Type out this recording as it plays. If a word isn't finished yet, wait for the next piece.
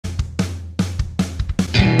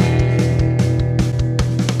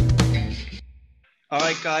All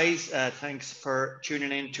right, guys. Thanks for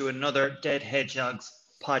tuning in to another Dead Hedgehogs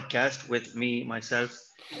podcast with me,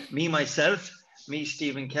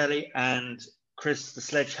 Stephen Kelly, and Chris the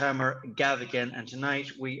Sledgehammer Gavigan. And tonight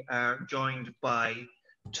we are joined by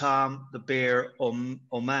Tom the Bear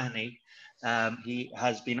O'Mahony. He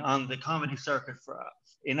has been on the comedy circuit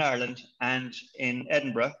in Ireland and in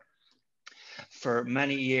Edinburgh for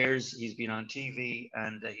many years. He's been on TV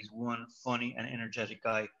and he's one funny and energetic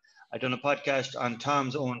guy. I done a podcast on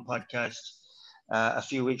Tom's own podcast a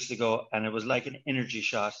few weeks ago, and it was like an energy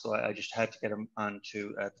shot. So I just had to get him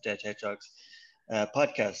onto the Dead Hedgehogs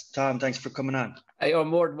podcast. Tom, thanks for coming on. You're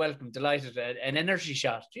more than welcome. Delighted. An energy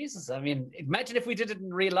shot. Jesus, I mean, imagine if we did it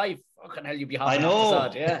in real life. Fucking hell, you'd be hopping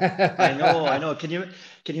off the side. Yeah. I know. Can you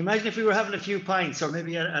imagine if we were having a few pints or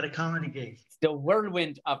maybe at a comedy gig? The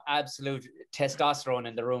whirlwind of absolute testosterone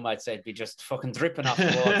in the room, I'd say, it'd be just fucking dripping off the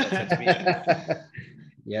walls.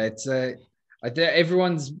 Yeah, it's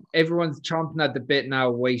everyone's chomping at the bit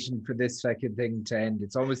now, waiting for this fucking thing to end.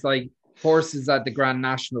 It's almost like horses at the Grand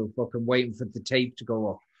National, fucking waiting for the tape to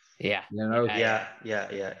go up. Yeah, you know. Yeah.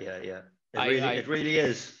 It really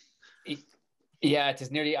is. Yeah, it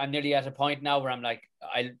is I'm nearly at a point now where I'm like,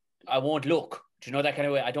 I won't look. Do you know that kind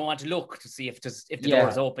of way? I don't want to look to see if the door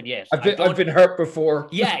is open yet. I've been hurt before.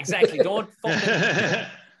 Yeah, exactly.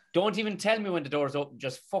 Don't even tell me when the door's open.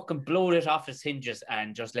 Just fucking blow it off its hinges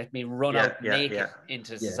and just let me run out naked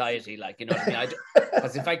into society. Like, you know what I mean?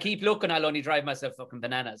 Because if I keep looking, I'll only drive myself fucking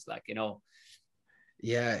bananas. Like, you know.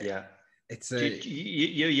 Yeah. It's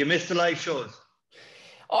you missed the live shows.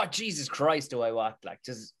 Oh, Jesus Christ, do I what? Like,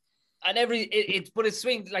 just and but it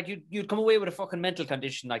swings like you'd come away with a fucking mental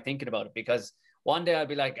condition, like thinking about it, because one day I'd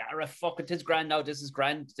be like, fucking, tis grand now. This is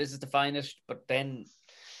grand. This is the finest. But then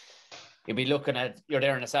you'll be looking at, you're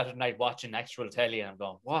there on a Saturday night watching actual telly, and I'm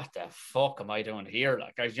going, what the fuck am I doing here?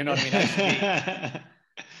 Like, you know what I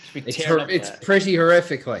mean? It's pretty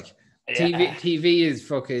horrific. Like, TV is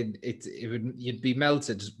fucking. You'd be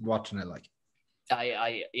melted watching it. Like,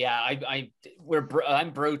 I'm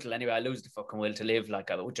brutal anyway. I lose the fucking will to live. Like,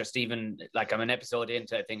 I would just even like, I'm an episode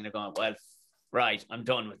into a thing and I'm going, well, right, I'm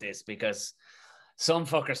done with this, because some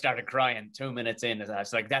fucker started crying 2 minutes in.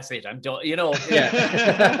 It's like, that's it, I'm done. You know,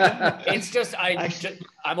 it's just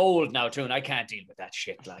I'm old now too, and I can't deal with that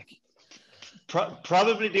shit. Like,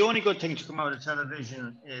 probably the only good thing to come out of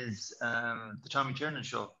television is the Tommy Tiernan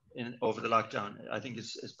show over the lockdown. I think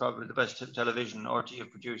it's probably the best television RT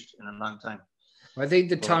have produced in a long time. I think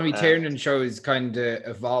the Tommy Tiernan show is kind of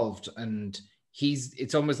evolved, and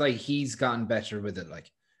it's almost like he's gotten better with it.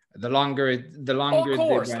 Like, the longer they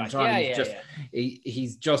went on,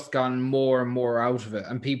 he's just gone more and more out of it,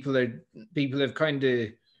 and people have kind of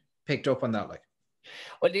picked up on that. Like,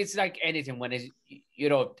 well, it's like anything when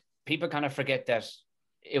people kind of forget that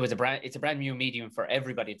it's a brand new medium for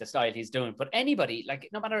everybody, the style he's doing. But anybody, like,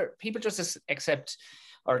 no matter, people just accept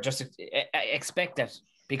or just expect that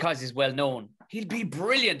because he's well known, he'll be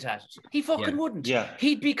brilliant at it. He fucking wouldn't. Yeah.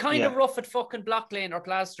 He'd be kind of rough at fucking Block Lane or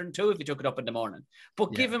Plastering too if he took it up in the morning.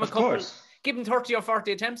 But give him give him 30 or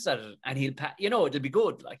 40 attempts at it, and he'll, it'll be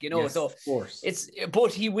good. Like, you know, so of course.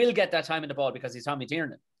 But he will get that time in the ball because he's Tommy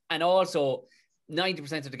Tiernan. And also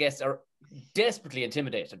 90% of the guests are desperately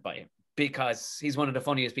intimidated by him, because he's one of the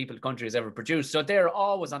funniest people the country has ever produced. So they're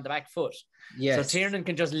always on the back foot. Yes. So Tiernan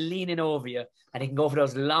can just lean in over you, and he can go for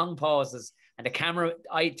those long pauses. And the camera,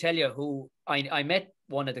 I tell you, who I met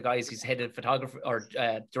one of the guys who's head of photography or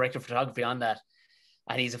director of photography on that,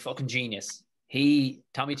 and he's a fucking genius.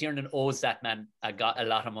 Tommy Tiernan owes that man a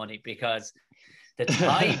lot of money, because the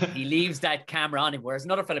time he leaves that camera on him, whereas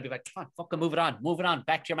another fella be like, come on, fucking move it on,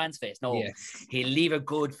 back to your man's face. No, he'll leave a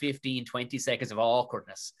good 15, 20 seconds of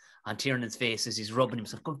awkwardness on Tiernan's face as he's rubbing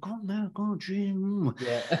himself, going, come on, man, go on, Jim.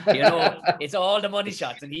 Yeah. You know, it's all the money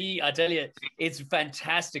shots. And I tell you, it's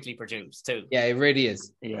fantastically produced too. Yeah, it really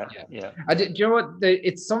is. Yeah. Do you know what?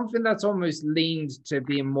 It's something that's almost leaned to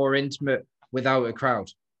being more intimate without a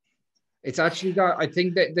crowd. It's actually got, I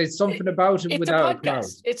think that there's something about it without a crowd.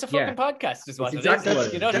 It's a fucking podcast, is what exactly it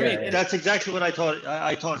is. You know what I mean? That's exactly what I thought.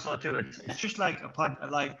 I thought so too. It's just like a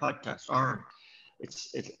live podcast, or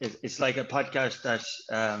it's like a podcast that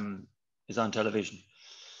is on television.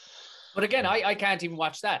 But again, I can't even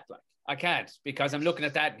watch that. Like, I can't, because I'm looking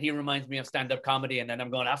at that. He reminds me of stand-up comedy, and then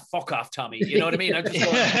I'm going, fuck off, Tommy. You know what I mean? I'm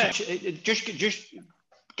just going. just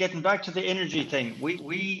getting back to the energy thing.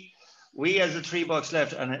 We as the Three Bucks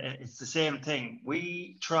Left, and it's the same thing.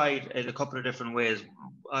 We tried it a couple of different ways.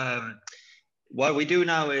 What we do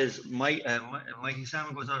now is Mikey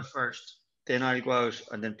Salmon goes out first, then I'll go out,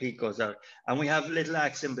 and then Pete goes out, and we have little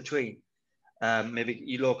acts in between. maybe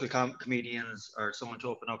you local comedians or someone to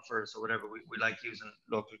open up for us or whatever. We like using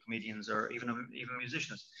local comedians or even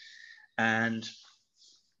musicians. And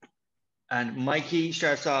Mikey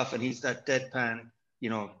starts off and he's that deadpan,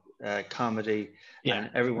 comedy,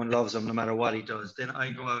 and everyone loves him no matter what he does. Then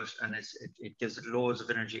I go out and it gives it loads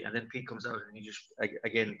of energy, and then Pete comes out and he just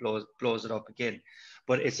again blows it up again.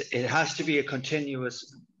 But it has to be a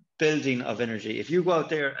continuous building of energy. If you go out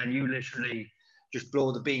there and you literally just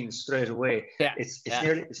blow the beans straight away,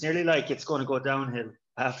 it's nearly like it's going to go downhill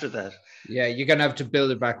after that. Yeah, you're gonna have to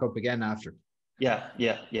build it back up again after. Yeah.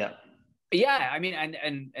 I mean,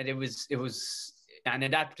 and it was. And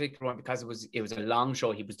in that particular one, because it was a long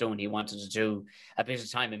show he was doing, he wanted to do a bit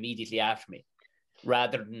of time immediately after me,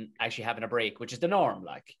 rather than actually having a break, which is the norm.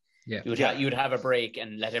 Like, you'd have a break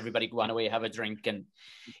and let everybody go on away, have a drink, and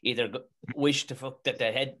either wish to fuck that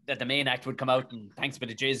the main act would come out and thanks a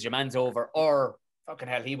bit of jizz, your man's over, or fucking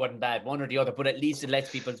hell, he wasn't bad, one or the other. But at least it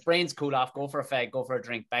lets people's brains cool off, go for a fag, go for a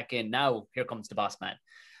drink, back in. Now here comes the boss man,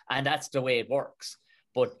 and that's the way it works.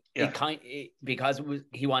 But because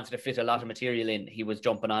he wanted to fit a lot of material in, he was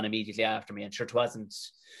jumping on immediately after me. And sure, it wasn't.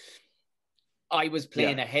 I was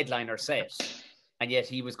playing a headliner set, and yet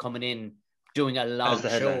he was coming in doing a long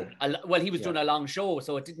show. He was doing a long show,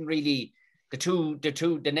 so it didn't really.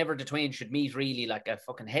 The never the twain should meet really. Like a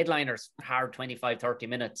fucking headliner's hard 25, 30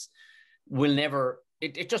 minutes will never.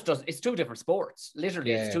 It just does. It's two different sports.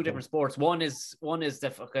 Literally, it's two different sports. One is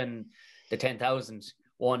the fucking the 10,000.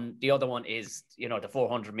 The other one is, the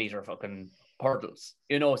 400-meter fucking hurdles,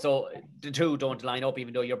 so the two don't line up,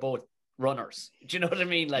 even though you're both runners. Do you know what I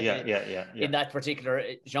mean? Like, in that particular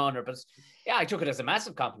genre. But I took it as a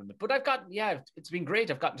massive compliment. But it's been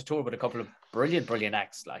great. I've gotten to tour with a couple of brilliant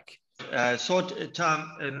acts. Like, so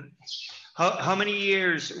Tom, how many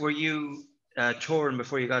years were you touring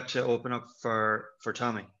before you got to open up for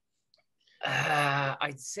Tommy?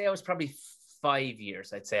 I'd say I was probably 5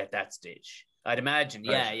 years. I'd say at that stage. I'd imagine,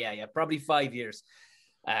 right. Probably 5 years.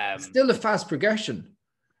 Still a fast progression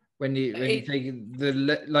when you take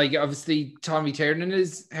obviously Tommy Tiernan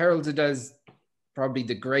is heralded as probably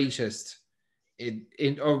the greatest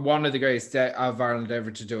or one of the greatest of Ireland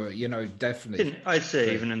ever to do it. Definitely. I'd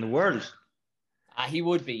say even in the world. He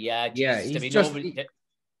would be, there'd be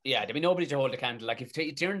nobody to hold a candle. Like if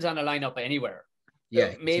Tiernan's on a lineup anywhere,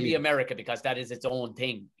 maybe America, because that is its own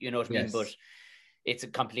thing. You know what I mean? But it's a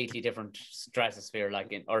completely different stratosphere,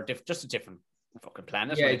 just a different fucking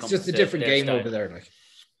planet. Yeah, it's just a different game over there. Like,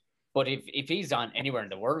 but if he's on anywhere in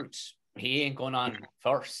the world, he ain't going on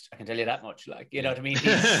first. I can tell you that much. Like, you know what I mean?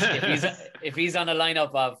 If he's on a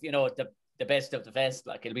lineup of the best of the best,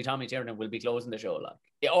 like it'll be Tommy Tiernan will be closing the show. Like,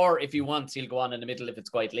 or if he wants, he'll go on in the middle if it's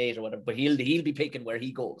quite late or whatever. But he'll be picking where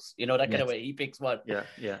he goes. That kind of way. He picks what.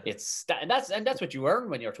 Yeah. It's that, and that's what you earn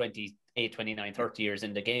when you're 28, 29, 30 years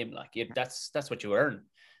in the game. Like that's what you earn,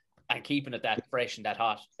 and keeping it that fresh and that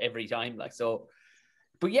hot every time. Like so.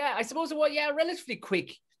 But I suppose relatively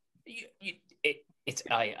quick.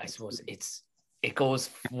 I suppose it goes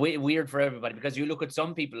weird for everybody, because you look at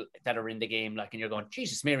some people that are in the game, like, and you're going,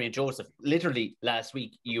 Jesus, Mary and Joseph, literally last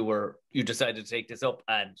week you decided to take this up,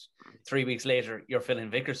 and 3 weeks later you're filling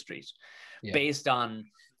Vicar Street, based on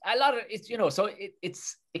a lot of it's, so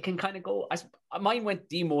it can kind of go. Mine went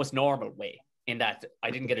the most normal way, in that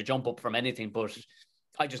I didn't get a jump up from anything, but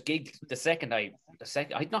I just gigged the second I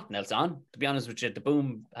had nothing else on, to be honest with you. The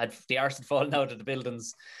boom had the arse had fallen out of the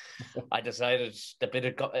buildings. I decided the bit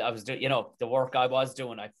of I was doing, the work I was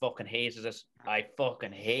doing, I fucking hated it.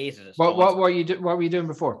 What were you doing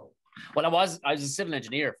before? Well, I was a civil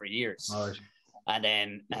engineer for years, right. And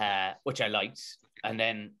then which I liked, and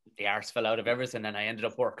then the arse fell out of everything, and I ended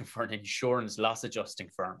up working for an insurance loss adjusting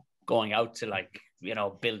firm, going out to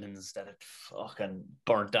buildings that had fucking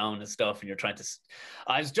burnt down and stuff, and you're trying to.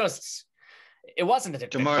 It wasn't a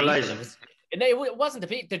demoralizing. It wasn't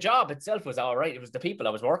the job itself was all right. It was the people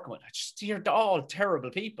I was working with. You're all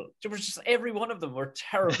terrible people. There was just every one of them were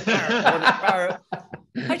terrible. I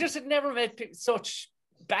just had never met such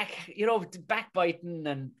backbiting,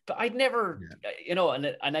 and I'd never,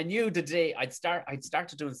 and I knew the day I'd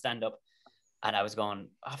started doing stand up. And I was going,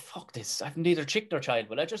 oh, fuck this. I've neither chick nor child.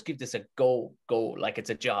 Will I just give this a go, like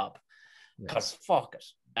it's a job? Because fuck it.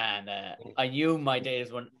 And I knew my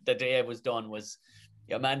days when the day I was done was,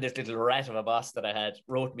 this little rat of a boss that I had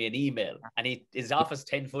wrote me an email. And his office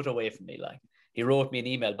 10 foot away from me. Like, he wrote me an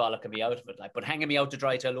email bollocking me out of it, like, but hanging me out to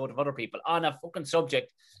dry to a load of other people on a fucking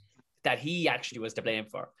subject that he actually was to blame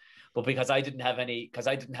for. But because I didn't have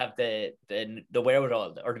the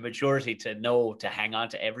wherewithal or the maturity to hang on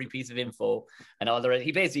to every piece of info and all the rest,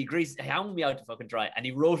 he basically hung me out to fucking dry, and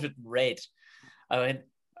he wrote it in red. I went,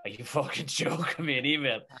 are you fucking joking me? An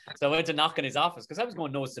email. So I went to knock on his office because I was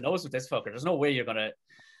going nose to nose with this fucker. There's no way you're going to,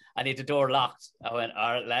 I need the door locked. I went,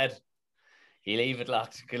 all right, lad, you leave it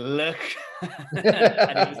locked. Good luck.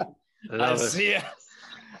 And he was, I'll see you.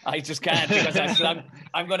 I just can't because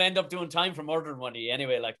I'm going to end up doing time for murder money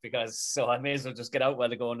anyway, like, because so I may as well just get out while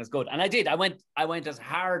the going is good. And I did. I went as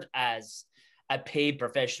hard as a paid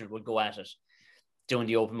professional would go at it, doing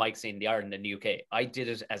the open mic scene in the Ireland and the UK. I did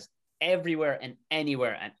it as everywhere and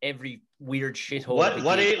anywhere and every weird shithole.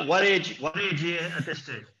 What age are you at this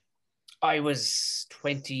stage? I was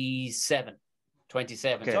 27.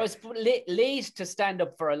 Okay. So I was late to stand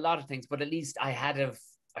up for a lot of things, but at least I had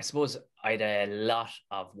I suppose I had a lot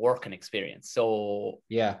of working experience. So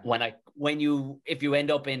yeah, if you end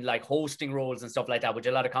up in like hosting roles and stuff like that, which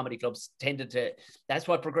a lot of comedy clubs tended to, that's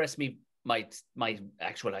what progressed me, my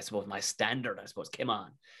actual, I suppose, my standard, I suppose, came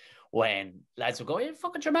on. When lads would go, hey,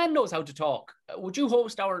 fucking your man knows how to talk. Would you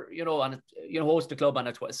host our, host a club on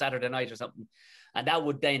a Saturday night or something? And that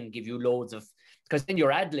would then give you loads of, because then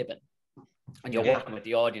you're ad-libbing and you're working with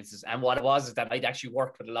the audiences. And what it was is that I'd actually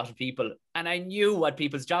worked with a lot of people and I knew what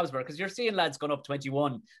people's jobs were, because you're seeing lads going up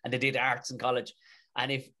 21 and they did arts in college. And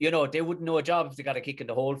if, they wouldn't know a job if they got a kick in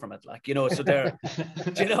the hole from it. Like, so they're,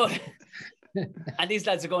 and these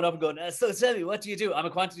lads are going up and going, so tell me, what do you do? I'm a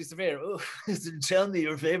quantity surveyor. Oh, tell me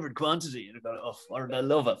your favorite quantity. And they're going, oh, I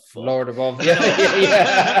love it. Fuck. Lord above.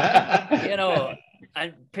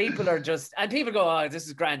 And people are just, and people go, oh, this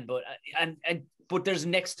is grand. But, but there's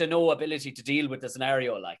next to no ability to deal with the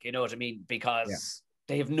scenario. Like, you know what I mean? Because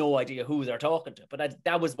they have no idea who they're talking to. But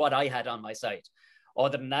that was what I had on my side.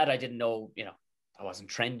 Other than that, I didn't know, I wasn't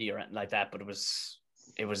trendy or anything like that, but it was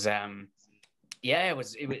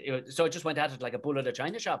so I just went at it like a bull at a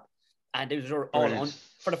china shop, and it was all on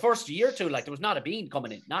for the first year or two. Like there was not a bean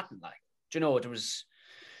coming in, nothing. Like, it was.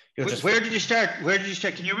 Where did you start?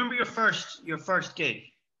 Can you remember your first gig?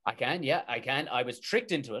 I can. I was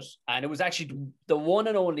tricked into it, and it was actually the one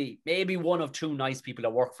and only, maybe one of two nice people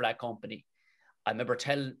that worked for that company. I remember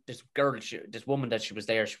telling this girl, this woman that she was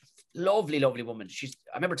there. She was a lovely, lovely woman.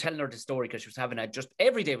 I remember telling her the story because she was having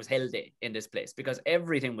every day was hell day in this place, because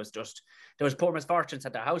everything was there was poor misfortunes,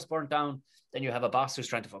 had their house burnt down. Then you have a boss who's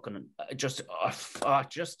trying to fucking just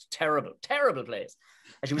terrible place.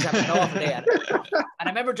 And she was having an awful day at it. And I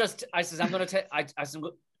remember I said,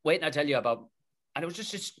 wait, I'll tell you about. And it was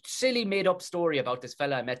just a silly made up story about this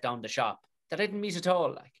fella I met down the shop that I didn't meet at all.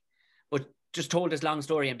 Like, but just told this long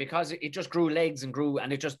story, and because it just grew legs and grew,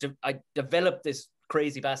 and I developed this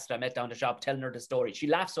crazy bastard I met down the shop telling her the story. She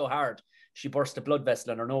laughed so hard she burst a blood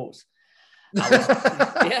vessel in her nose. The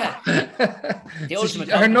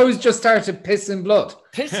her nose just started pissing blood.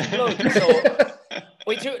 So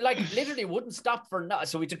we took, like, literally wouldn't stop for nothing.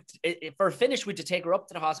 So we took for a finish. We had to take her up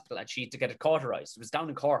to the hospital, and she had to get it cauterized. It was down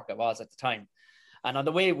in Cork. I was at the time. And on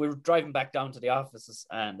the way, we were driving back down to the offices,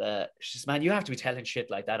 and she says, man, you have to be telling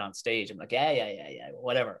shit like that on stage. I'm like, yeah,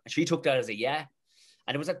 whatever. And she took that as a yeah.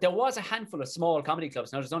 And it was like, there was a handful of small comedy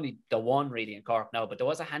clubs. Now, there's only the one really in Cork now, but there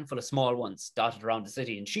was a handful of small ones dotted around the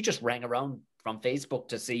city. And she just rang around from Facebook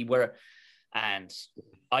to see where, and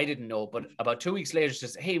I didn't know. But about 2 weeks later, she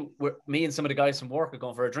says, hey, me and some of the guys from work are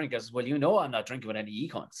going for a drink. I said, well, I'm not drinking with any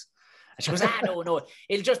econs. And she goes, no,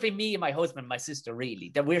 it'll just be me and my husband and my sister,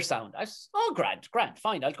 really. That we're sound. I said, oh, grand,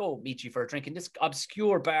 fine. I'll go meet you for a drink in this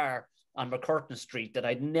obscure bar on McCurtain Street that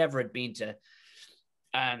I'd never had been to.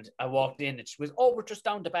 And I walked in, and she was, we're just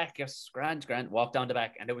down the back. Yes, grand. Walked down the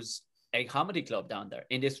back, and there was a comedy club down there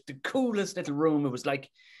in the coolest little room. It was like,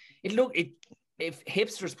 if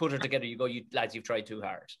hipsters put it together, you go, you lads, you've tried too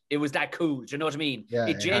hard. It was that cool. Do you know what I mean? Yeah,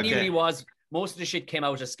 it genuinely was. Most of the shit came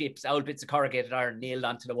out of skips, old bits of corrugated iron nailed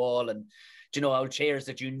onto the wall, and old chairs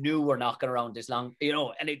that you knew were knocking around this long,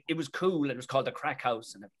 and it was cool. It was called the Crack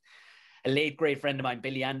House, and a late great friend of mine,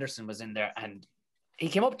 Billy Anderson, was in there, and he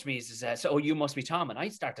came up to me. He says, so you must be Tom. And I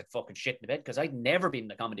started fucking shit in the bed, because I'd never been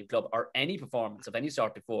in a comedy club or any performance of any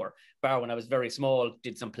sort before, bar when I was very small,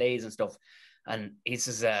 did some plays and stuff. And he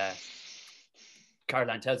says,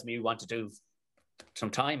 Caroline tells me you want to do some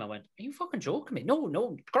time. I went, are you fucking joking me?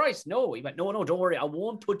 No, Christ, no. He went, no, don't worry. I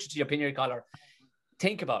won't put you to your pin your collar.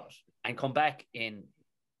 Think about it and come back in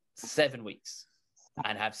 7 weeks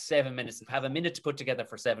and have 7 minutes, have a minute to put together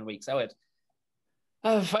for 7 weeks. I went,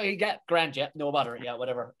 grand, no bother,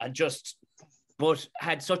 whatever. And but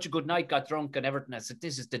had such a good night, got drunk and everything. I said,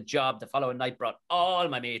 this is the job. The following night, brought all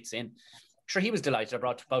my mates in. Sure, he was delighted. I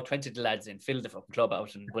brought about 20 of the lads in, filled the fucking club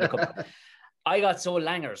out, and with a couple. I got so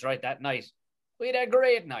langers, right, that night. We had a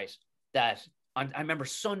great night that I remember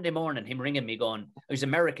Sunday morning, him ringing me going, he was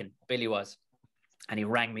American, Billy was. And he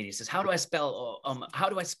rang me and he says, how do I spell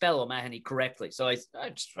O'Mahony correctly? So I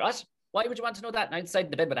just, what? Why would you want to know that? And I decided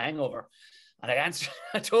in the bed with a hangover. And I answered,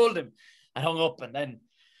 I told him, I hung up and then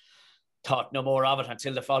thought no more of it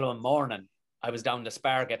until the following morning. I was down the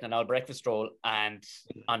Spar getting an all breakfast roll and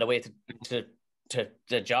on the way to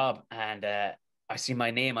the job. And I see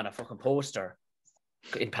my name on a fucking poster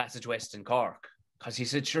in Passage West in Cork. Because he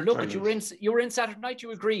said, sure, look, but you were in Saturday night,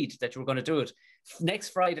 you agreed that you were going to do it. Next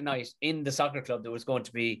Friday night in the soccer club, there was going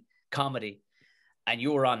to be comedy. And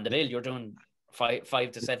you were on the bill. You're doing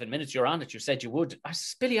 5 to 7 minutes. You're on it. You said you would. I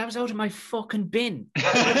said, Billy, I was out of my fucking bin.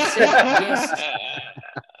 I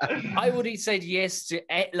would have said yes to,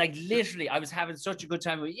 like, literally, I was having such a good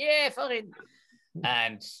time. Yeah, fucking.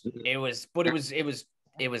 And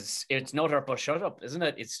it's not her, but shut up, isn't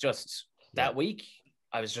it? It's just that week.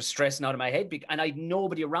 I was just stressing out of my head, and I had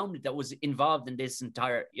nobody around me that was involved in this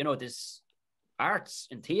entire, this arts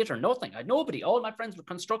and theatre, nothing. I had nobody. All my friends were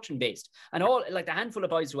construction based, and all, like, the handful of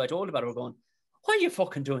boys who I told about it were going, why are you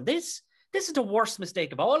fucking doing this? This is the worst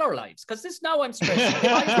mistake of all our lives, because this now I'm stressed.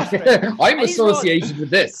 I'm associated with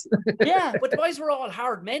this. Yeah, but the boys were all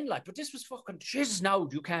hard men, like, but this was fucking, Jesus, now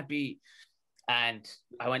you can't be. And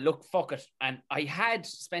I went, look, fuck it. And I had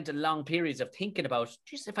spent a long periods of thinking about,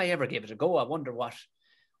 geez, if I ever give it a go, I wonder what,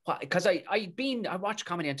 because I watched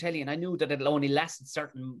comedy on telly and I knew that it'll only last a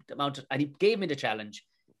certain amount and he gave me the challenge,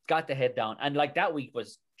 got the head down. And like that week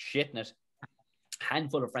was shitting it.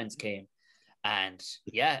 Handful of friends came. And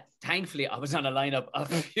yeah, thankfully I was on a lineup of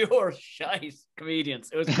pure shite comedians.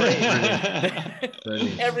 It was great.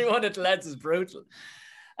 Everyone at the lads is brutal.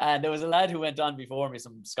 And there was a lad who went on before me,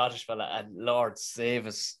 some Scottish fella, and Lord save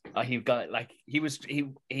us, he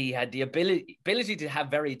had the ability to have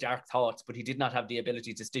very dark thoughts, but he did not have the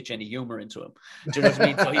ability to stitch any humor into him. Do you know what I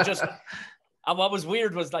mean? So he just, and what was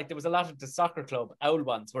weird was, like, there was a lot of the soccer club owl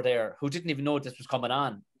ones were there who didn't even know this was coming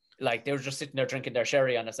on. Like, they were just sitting there drinking their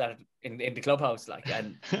sherry on a Saturday in the clubhouse, like,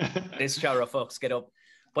 and this shower of fucks get up.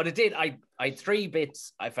 But it did. I had 3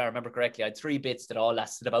 bits, if I remember correctly. I had 3 bits that all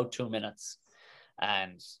lasted about 2 minutes.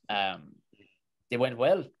 And they went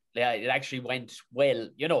well. Yeah, it actually went well.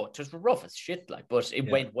 It was rough as shit, like, but it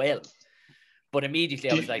went well. But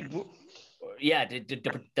immediately I was like, yeah,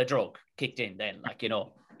 the drug kicked in then, like,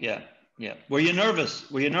 Yeah. Were you nervous?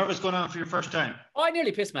 Were you nervous going on for your first time? Oh, I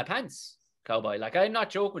nearly pissed my pants, cowboy. Like, I'm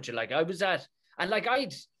not joking with you. Like, I was at, and like I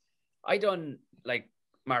done like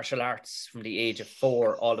martial arts from the age of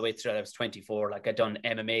 4 all the way through. I was 24. Like, I'd done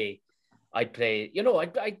MMA. I'd play.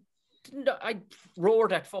 I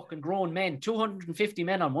roared at fucking grown men, 250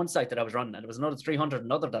 men on one side that I was running, and there was another 300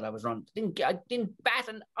 another that I was running. I didn't bat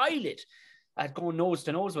an eyelid. I'd go nose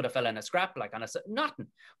to nose with a fella in a scrap, like, on nothing.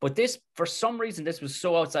 But this, for some reason, this was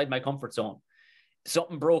so outside my comfort zone.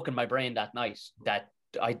 Something broke in my brain that night that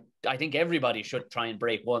I think everybody should try and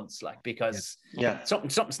break once, like, because something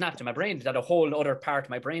snapped in my brain that a whole other part of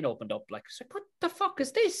my brain opened up. Like, so what the fuck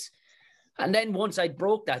is this? And then once I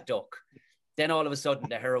broke that duck, then all of a sudden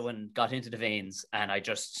the heroin got into the veins, and that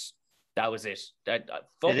was it. That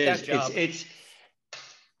job. It's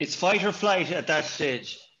fight or flight at that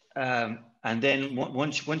stage, and then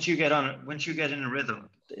once you get on it, once you get in a rhythm,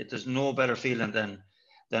 there's no better feeling than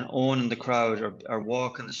owning the crowd or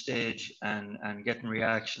walking the stage and getting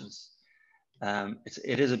reactions.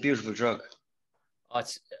 It is a beautiful drug. Oh,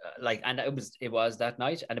 it's like, and it was that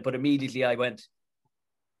night, but immediately I went,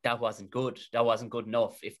 that wasn't good. That wasn't good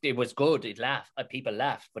enough. If it was good, people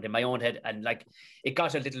laughed. But in my own head, and like, it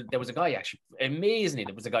got a little, there was a guy actually, amazingly,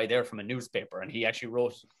 there was a guy there from a newspaper, and he actually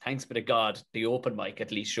wrote, thanks be to God, the open mic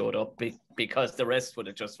at least showed up, because the rest would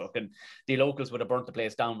have just fucking, the locals would have burnt the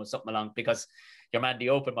place down with something along, because your man, the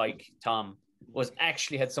open mic, Tom, was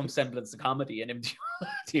actually had some semblance of comedy in him.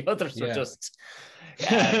 The others were just,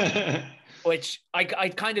 which I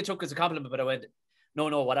kind of took as a compliment, but I went,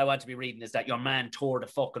 no, what I want to be reading is that your man tore the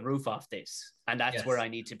fucking roof off this, and that's where I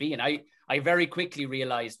need to be. And I very quickly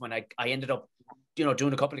realized when I ended up,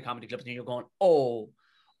 doing a couple of comedy clubs, and you're going, oh,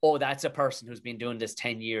 that's a person who's been doing this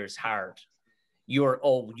 10 years hard. You're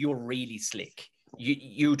really slick.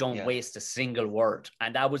 You don't waste a single word.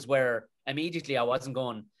 And that was where immediately I wasn't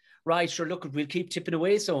going, right, sure, look, we'll keep tipping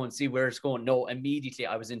away so and see where it's going. No, immediately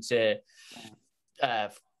I was into I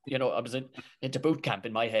was into boot camp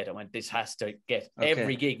in my head. I went, this has to get,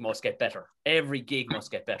 every gig must get better. Every gig must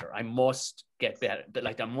get better. I must get better. But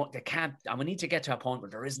like, I'm going to need to get to a point where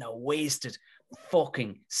there is no wasted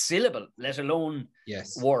fucking syllable, let alone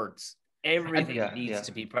words. Everything needs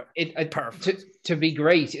to be perfect. To be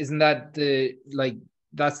great, isn't that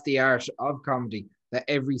that's the art of comedy, that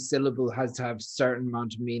every syllable has to have a certain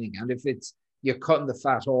amount of meaning. And if you're cutting the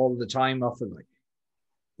fat all the time off of, like,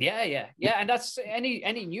 Yeah. And that's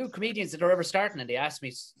any new comedians that are ever starting, and they ask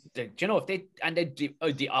me, you know, if they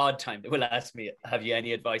the odd time they will ask me, have you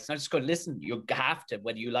any advice? And I just go, listen, you have to,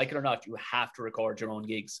 whether you like it or not, you have to record your own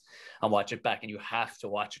gigs and watch it back, and you have to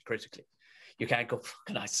watch it critically. You can't go,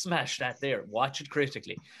 fucking, I smashed that there. Watch it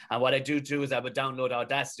critically. And what I do is I would download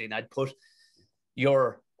Audacity and I'd put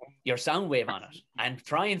your sound wave on it and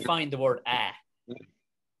try and find the word ah.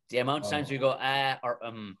 The amount of times you go ah or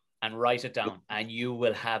and write it down, and you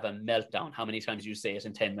will have a meltdown. How many times you say it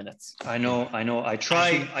in 10 minutes? I know. I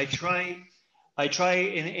try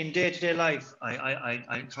in day-to-day life.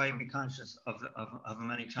 I try and be conscious of how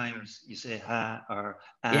many times you say ha or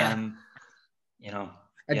you know.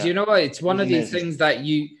 And do you know what? It's one of these things that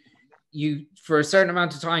you for a certain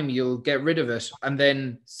amount of time you'll get rid of it, and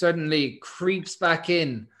then suddenly it creeps back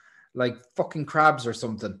in like fucking crabs or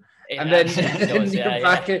something. And then,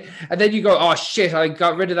 and then you go, oh shit, I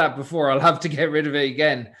got rid of that before, I'll have to get rid of it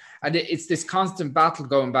again. And it's this constant battle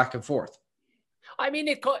going back and forth. I mean,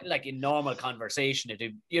 it could, like in normal conversation,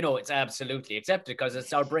 it's absolutely accepted because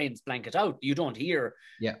it's our brains blank it out. You don't hear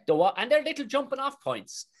and they're little jumping off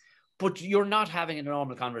points, but you're not having a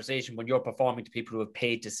normal conversation when you're performing to people who have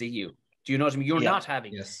paid to see you. Do you know what I mean? You're not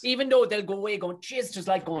having, even though they'll go away going, geez, just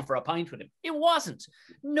like going for a pint with him. It wasn't.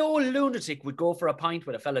 No lunatic would go for a pint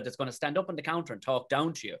with a fella that's going to stand up on the counter and talk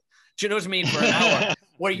down to you. Do you know what I mean? For an hour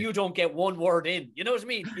where you don't get one word in. You know what I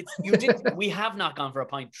mean? We have not gone for a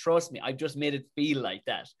pint. Trust me. I've just made it feel like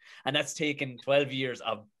that. And that's taken 12 years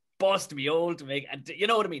of bust me old to make, and you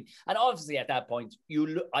know what I mean? And obviously at that point,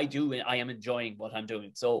 I am enjoying what I'm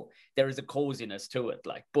doing. So there is a coziness to it,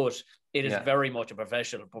 like, but it is very much a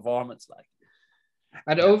professional performance, like.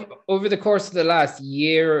 And over the course of the last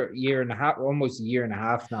year and a half, almost a year and a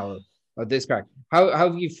half now of this crack, how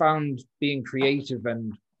have you found being creative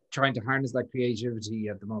and trying to harness that creativity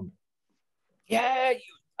at the moment? Yeah,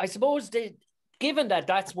 I suppose given that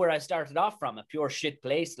that's where I started off from, a pure shit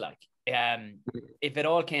place, like, if it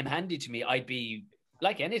all came handy to me, I'd be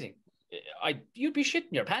like anything. You'd be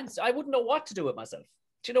shitting your pants. I wouldn't know what to do with myself.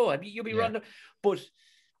 Do you know? You'd be running, but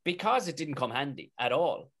because it didn't come handy at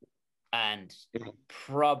all, and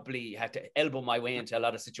probably had to elbow my way into a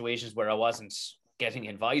lot of situations where I wasn't getting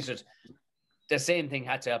invited. The same thing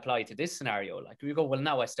had to apply to this scenario. Like, we go, well,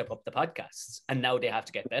 now I step up the podcasts, and now they have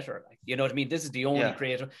to get better. Like, you know what I mean? This is the only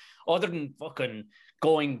creative, other than fucking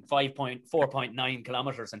going 4.9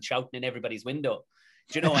 kilometers and shouting in everybody's window.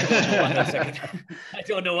 Do you know? I don't know what else I could. I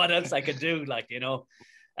don't know what else I could do. Like, you know,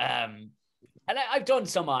 and I've done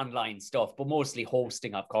some online stuff, but mostly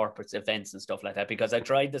hosting of corporate events and stuff like that, because I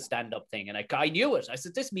tried the stand-up thing and I knew it. I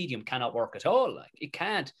said, this medium cannot work at all. Like, it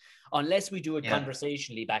can't, unless we do it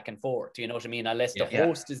conversationally back and forth. You know what I mean? Unless the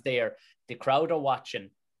host is there, the crowd are watching,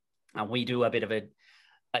 and we do a bit of a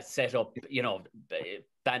setup, you know,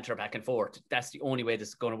 banter back and forth. That's the only way this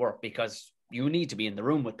is going to work, because you need to be in the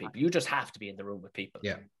room with people. You just have to be in the room with people.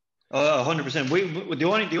 Yeah. 100%. The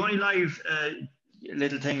only live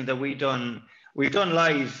little thing that we've done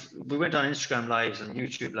live, we went on Instagram lives and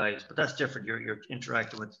YouTube lives, but that's different. You're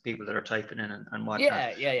interacting with people that are typing in and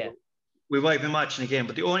whatnot. Yeah. We might be matching again,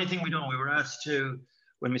 but the only thing we were asked to,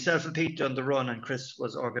 when myself and Pete done the run, and Chris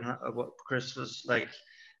was like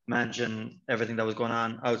managing everything that was going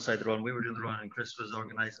on outside the run. We were doing the run, and Chris was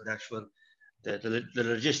organising the actual the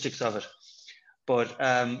logistics of it. But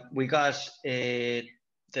we got the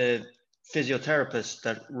physiotherapist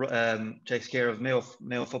that takes care of Mayo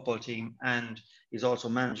football team, and he's also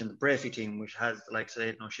managing the Brafey team, which has the likes of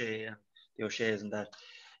Aidan O'Shea and the O'Sheas and that.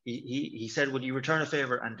 He said, would you return a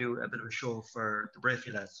favour and do a bit of a show for the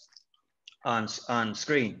Brafey lads on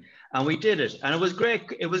screen? And we did it, and it was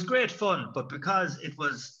great. It was great fun, but because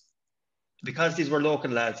these were local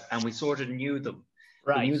lads and we sort of knew them,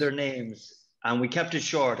 we knew their names, and we kept it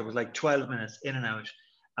short. It was like 12 minutes in and out.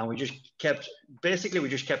 And we just kept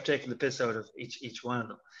taking the piss out of each one of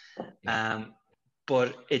them.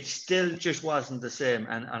 But it still just wasn't the same.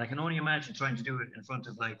 And I can only imagine trying to do it in front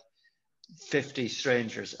of like 50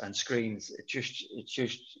 strangers and screens. It just,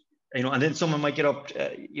 you know, and then someone might get up,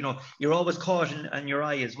 you know, you're always caught in your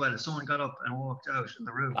eye as well. If someone got up and walked out in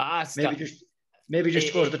the room, maybe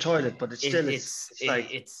just go to the toilet, but it's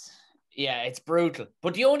brutal.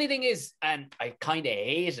 But the only thing is, and I kind of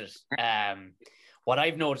hate it, what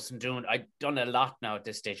I've noticed in doing, I've done a lot now at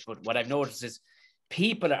this stage, but what I've noticed is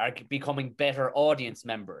people are becoming better audience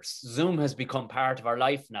members. Zoom has become part of our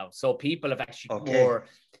life now. So people have actually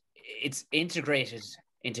it's integrated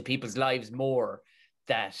into people's lives more,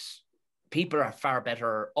 that people are far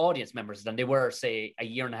better audience members than they were, say, a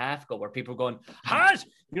year and a half ago, where people were going, "Halt!"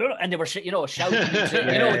 And they were, shouting,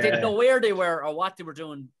 they didn't know where they were or what they were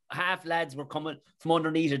doing. Half lads were coming from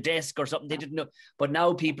underneath a desk or something. They didn't know. But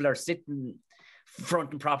now people are sitting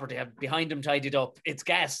front and proper. They have behind them tidied up. It's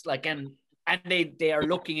gas, like, and they are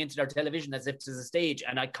looking into their television as if it's a stage.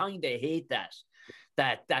 And I kind of hate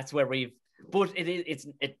that's where but it's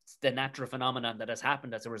the natural phenomenon that has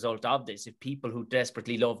happened as a result of this. If people who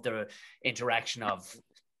desperately love the interaction of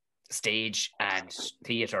stage and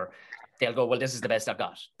theatre, they'll go, well, this is the best I've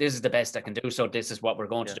got. This is the best I can do. So this is what we're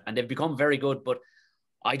going to do. And they've become very good, but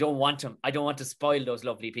I don't want them. I don't want to spoil those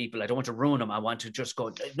lovely people. I don't want to ruin them. I want to just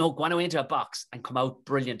go away into a box and come out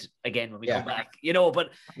brilliant again when we come back, but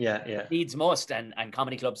needs must. And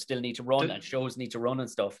comedy clubs still need to run and shows need to run and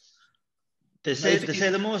stuff. They say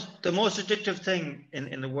the most addictive thing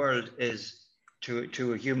in the world is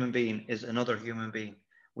to a human being is another human being.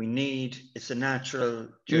 It's a natural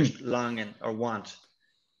just longing or want.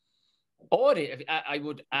 I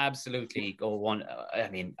would absolutely go one. I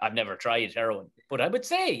mean, I've never tried heroin, but I would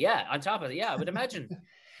say, on top of it, I would imagine.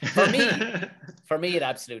 For me, it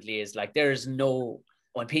absolutely is. Like, there's no.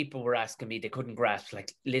 When people were asking me, they couldn't grasp,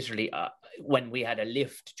 like, literally, when we had a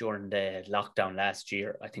lift during the lockdown last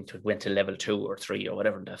year, I think it went to level 2 or 3 or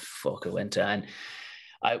whatever the fuck it went to, and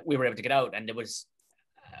we were able to get out, and there was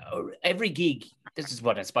every gig. This is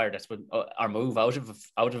what inspired us with our move out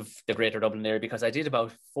of the Greater Dublin area, because I did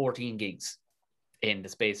about 14 gigs in the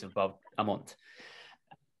space of about a month,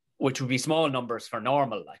 which would be small numbers for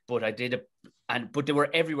normal, like, but I did but they were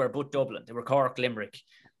everywhere but Dublin. They were Cork, Limerick,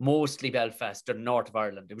 mostly Belfast, or the north of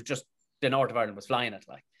Ireland. It was just the north of Ireland was flying it,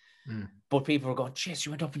 like. But people were going, "Jeez,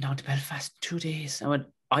 you went up and down to Belfast 2 days." I went,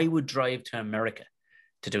 "I would drive to America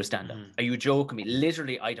to do stand-up. Are you joking me?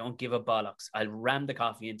 Literally, I don't give a bollocks. I'll ram the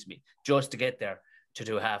coffee into me just to get there to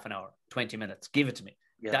do half an hour, 20 minutes. Give it to me."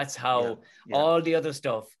 That's how all the other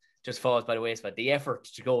stuff just falls by the wayside. The effort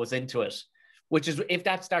that goes into it, which is, if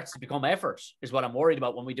that starts to become effort, is what I'm worried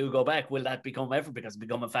about when we do go back. Will that become effort because I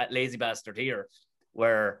become a fat lazy bastard here?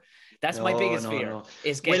 Where that's my biggest fear.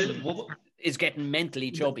 Is getting mentally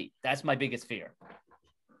chubby. That's my biggest fear.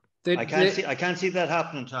 I can't see that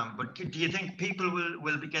happening, Tom. But do you think people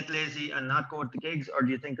will get lazy and not go to the gigs, or do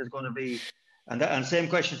you think there's going to be? And same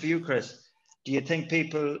question for you, Chris. Do you think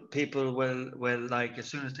people will, like, as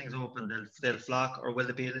soon as things open, they'll flock, or will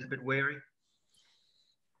they be a little bit wary?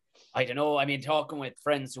 I don't know. I mean, talking with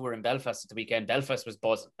friends who were in Belfast at the weekend, Belfast was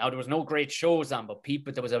buzzing. Now, there was no great shows on, but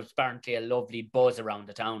there was apparently a lovely buzz around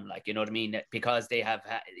the town, like, you know what I mean? Because they have,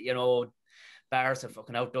 bars are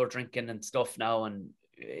fucking outdoor drinking and stuff now, and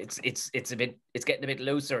it's getting a bit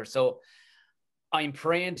looser. So I'm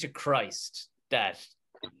praying to Christ that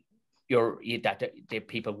the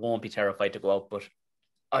people won't be terrified to go out, but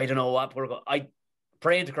I don't know what I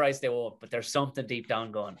praying to Christ they won't, but there's something deep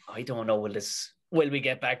down going, I don't know, will we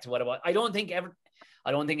get back to what it was? I don't think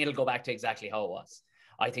it'll go back to exactly how it was.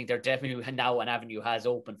 I think there definitely now an avenue has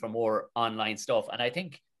opened for more online stuff, and I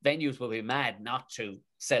think venues will be mad not to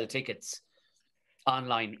sell tickets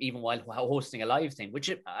online even while hosting a live thing,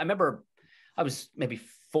 which I remember I was maybe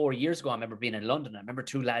 4 years ago. I remember being in London. I remember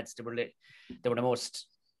two lads,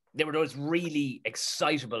 they were those really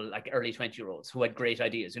excitable, like, early 20-year-olds who had great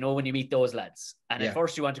ideas. You know, when you meet those lads, and at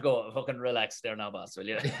first you want to go, fucking relax there now, boss. Will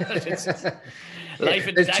you?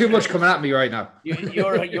 There's too much coming at me right now.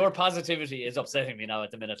 Your positivity is upsetting me now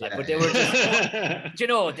at the minute. Like, but they were just,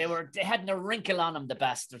 they had no wrinkle on them, the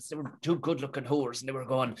bastards. They were two good-looking whores, and they were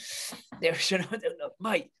going,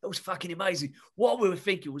 mate, it was fucking amazing. What we were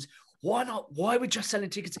thinking was, why not? Why are we just selling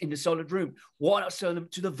tickets in the solid room? Why not sell them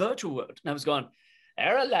to the virtual world? And I was going,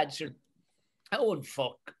 lads, who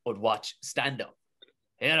would watch stand-up?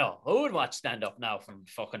 Who would watch stand-up now from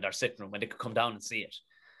fucking their sitting room when they could come down and see it?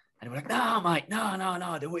 And they were like, no, mate,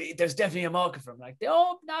 no. There's definitely a market for them. Like,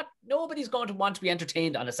 nobody's going to want to be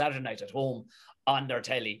entertained on a Saturday night at home on their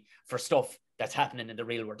telly for stuff that's happening in the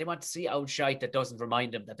real world. They want to see old shite that doesn't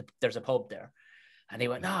remind them that there's a pub there. And they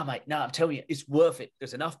went, no, mate, I'm telling you, it's worth it.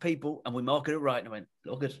 There's enough people, and we market it right. And I went,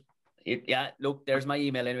 look, there's my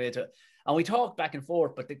email anyway. And we talked back and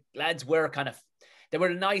forth, but the lads were they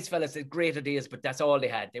were nice fellas, they had great ideas, but that's all they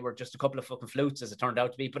had. They were just a couple of fucking flutes, as it turned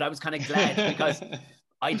out to be. But I was kind of glad because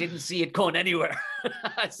I didn't see it going anywhere.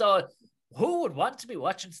 So who would want to be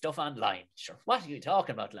watching stuff online? Sure, what are you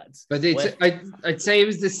talking about, lads? But I'd say it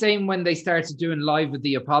was the same when they started doing live at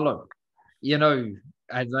the Apollo.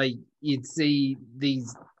 And like, you'd see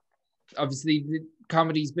these, obviously the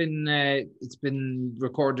comedy's been it's been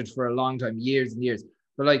recorded for a long time, years and years,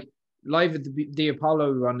 but like, live at the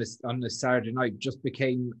Apollo on a Saturday night just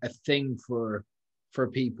became a thing for for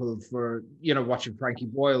people for, you know, watching Frankie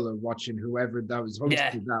Boyle or watching whoever that was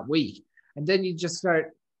hosted that week. And then you just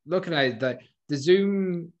start looking at it, that the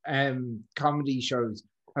Zoom comedy shows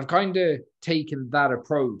have kind of taken that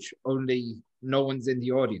approach, only no one's in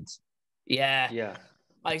the audience. Yeah.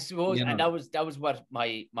 I suppose, you know. And that was what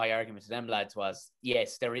my argument to them lads was.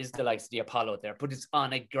 Yes, there is the likes of the Apollo there, but it's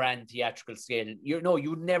on a grand theatrical scale. You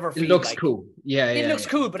never feel it looks like, cool. It looks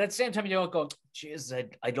cool, but at the same time you don't go, jeez,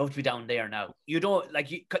 I'd love to be down there now. You don't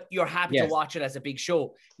like you're happy to watch it as a big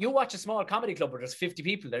show. You watch a small comedy club where there's 50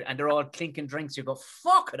 people there and they're all clinking drinks. You go,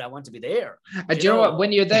 fuck it, I want to be there. And do you know what?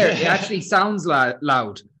 When you're there, it actually sounds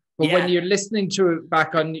loud. But when you're listening to it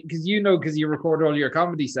back on, because you record all your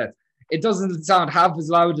comedy sets, it doesn't sound half as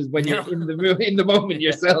loud as when you're in the moment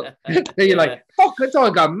yourself. You're like, fuck, I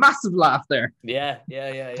thought I got a massive laugh there. Yeah.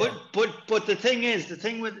 But the thing is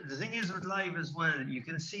with live as well, you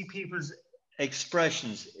can see people's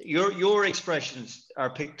expressions. Your expressions are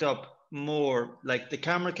picked up more. Like the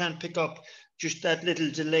camera can't pick up just that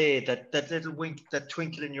little delay, that little wink, that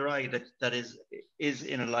twinkle in your eye that is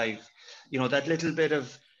in a live. You know, that little bit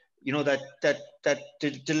of, you know, that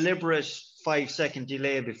deliberate 5-second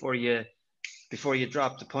delay before you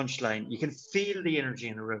drop the punchline. You can feel the energy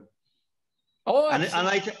in the room. Oh,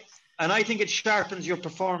 and I think it sharpens your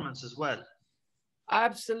performance as well.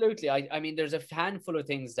 Absolutely. I mean, there's a handful of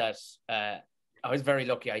things that I was very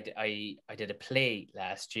lucky. I did a play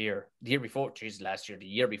the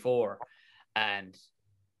year before, and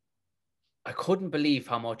I couldn't believe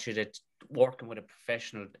how much it had working with a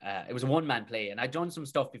professional. It was a one-man play, and I'd done some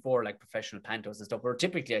stuff before, like professional pantos and stuff, where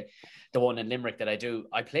typically the one in Limerick that I do,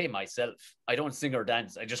 I play myself. I don't sing or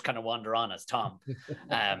dance. I just kind of wander on as Tom.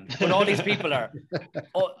 But all these people are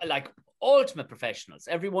like ultimate professionals.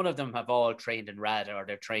 Every one of them have all trained in RADA, or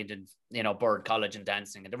they're trained in, you know, Bird College and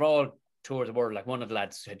dancing, and they're all tour the world. Like one of the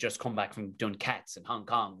lads had just come back from doing Cats in Hong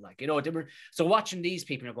Kong. Like, you know, they were, so watching these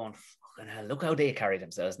people are going, fucking hell, look how they carry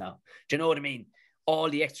themselves now. Do you know what I mean?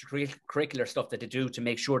 All the extracurricular stuff that they do to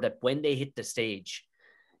make sure that when they hit the stage,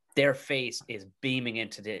 their face is beaming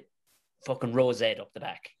into the fucking rosette up the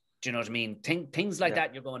back. Do you know what I mean? Things like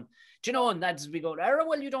that, you're going, do you know, and that's, we go, oh,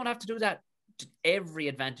 well, you don't have to do that. Every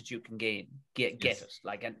advantage you can gain, get it.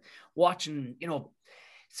 Like, and watching, you know,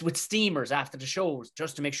 with steamers after the shows,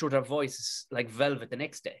 just to make sure their voice is like velvet the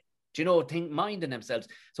next day. Do you know, minding themselves.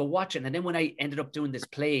 So watching, and then when I ended up doing this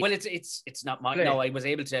play, well, it's not mine. No, I was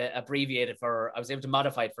able to abbreviate it I was able to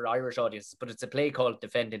modify it for Irish audience, but it's a play called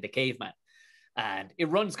Defending the Caveman. And it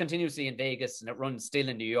runs continuously in Vegas, and it runs still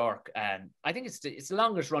in New York. And I think it's the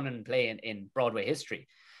longest running play in Broadway history.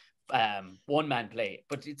 One-man play,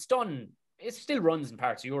 but it still runs in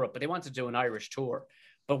parts of Europe, but they want to do an Irish tour.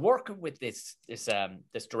 But working with this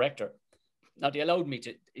director, now they allowed me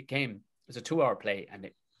to, it was a 2-hour play, and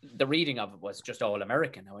the reading of it was just all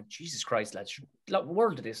American. I went, Jesus Christ, lads,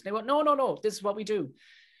 word of this. And they went, no, this is what we do.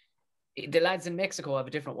 The lads in Mexico have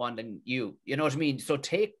a different one than you. You know what I mean? So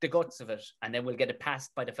take the guts of it, and then we'll get it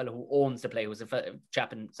passed by the fellow who owns the play, who's a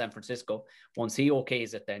chap in San Francisco. Once he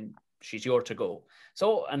okays it, then she's yours to go.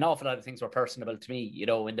 So an awful lot of things were personable to me, you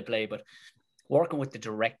know, in the play. But working with the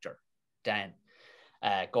director, Dan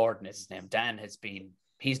Gordon is his name. Dan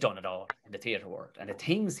he's done it all in the theatre world. And the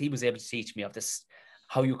things he was able to teach me of this,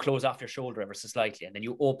 how you close off your shoulder ever so slightly, and then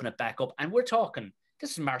you open it back up. And we're talking,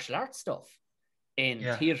 this is martial arts stuff in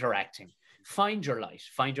theatre acting. Find your light,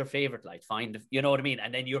 find your favorite light, you know what I mean?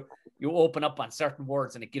 And then you open up on certain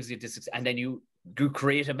words, and it gives you this, and then you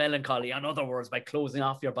create a melancholy on other words by closing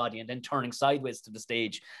off your body and then turning sideways to the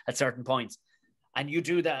stage at certain points. And you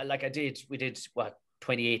do that like I did. We did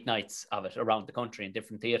 28 nights of it around the country in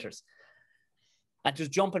different theatres. And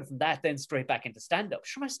just jumping from that then straight back into stand-up.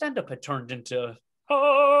 Sure, my stand-up had turned into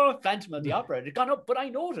Phantom of the Opera. It had gone up, but I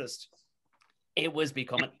noticed it was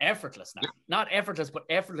becoming effortless now. Not effortless, but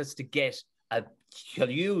effortless to get a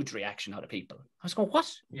huge reaction out of people. I was going,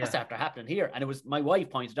 what's after happening here? And it was, my wife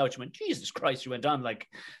pointed out, she went, Jesus Christ, you went on like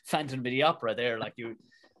Phantom of the Opera there. Like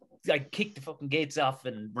I kicked the fucking gates off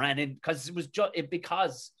and ran in, because it was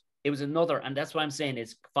because it was another, and that's what I'm saying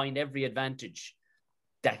is find every advantage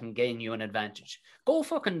that can gain you an advantage. Go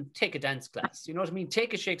fucking take a dance class. You know what I mean?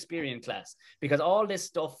 Take a Shakespearean class, because all this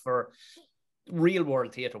stuff for real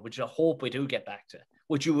world theatre, which I hope we do get back to,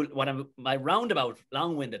 which my roundabout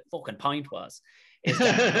long-winded fucking point was, is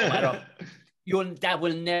that that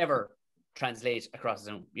will never translate across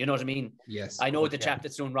Zoom. You know what I mean? Yes. I know the chap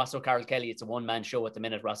that's doing Ross O'Carroll Kelly. It's a one-man show at the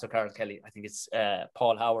minute. Ross O'Carroll Kelly. I think it's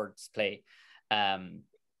Paul Howard's play.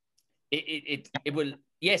 It will.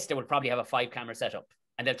 Yes, they will probably have a 5-camera setup,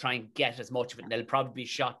 and they'll try and get as much of it, and they'll probably be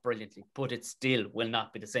shot brilliantly, but it still will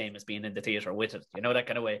not be the same as being in the theatre with it, you know, that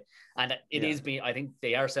kind of way. And it is being, I think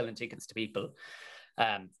they are selling tickets to people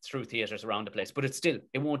through theatres around the place, but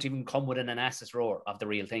it won't even come within an ass's roar of the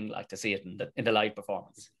real thing, like to see it in the live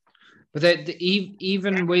performance. But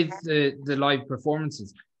even with the live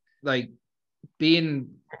performances, like,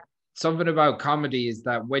 being something about comedy is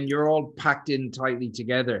that when you're all packed in tightly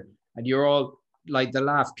together and you're all like, the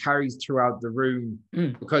laugh carries throughout the room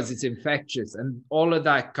because it's infectious, and all of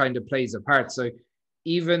that kind of plays a part. So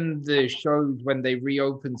even the shows, when they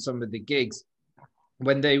reopened some of the gigs,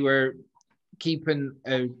 when they were keeping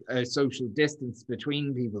a social distance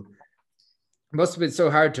between people, it must have been so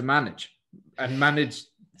hard to manage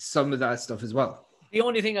some of that stuff as well. The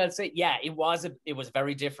only thing I'd say, yeah, it was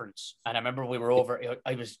very different. And I remember we were over,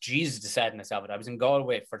 I was, Jesus, the sadness of it. I was in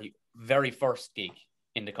Galway for the very first gig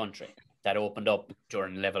in the country that opened up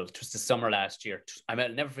during level. It was the summer last year.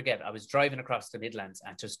 I'll never forget, I was driving across the Midlands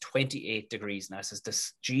and it was 28 degrees. And I says,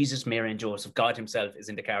 this Jesus, Mary and Joseph, God himself is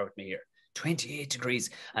in the car with me here. 28 degrees.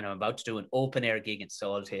 And I'm about to do an open air gig in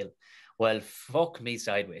Salt Hill. Well, fuck me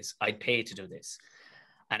sideways. I'd pay to do this.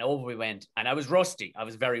 And over we went, and I was rusty. I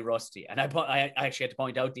was very rusty. And I actually had to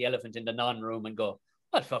point out the elephant in the non-room and go,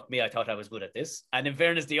 well, fuck me, I thought I was good at this. And in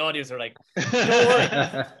fairness, the audience were like, don't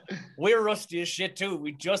worry, we're rusty as shit too.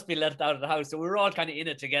 We'd just been let out of the house. So we were all kind of in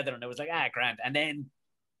it together. And it was like, grand. And then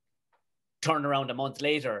turned around a month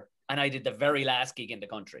later, and I did the very last gig in the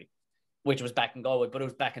country, which was back in Galway, but it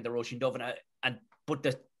was back in the Roisin Dove.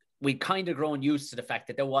 We kind of grown used to the fact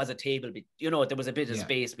that there was a table, there was a bit of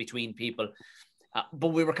space between people. But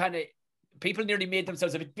we were kind of, people nearly made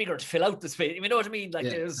themselves a bit bigger to fill out the space. You know what I mean? Like,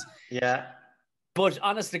 there's. Yeah. But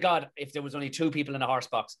honest to God, if there was only 2 people in a horse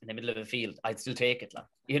box in the middle of a field, I'd still take it. Like,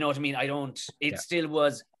 you know what I mean? Still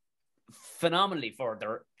was phenomenally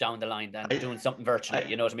further down the line than doing something virtually.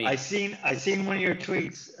 You know what I mean? I seen one of your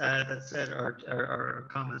tweets that said, or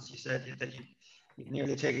comments, you said that you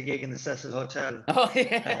nearly take a gig in the Cecil Hotel. Oh,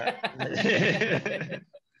 yeah.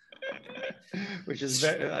 Which is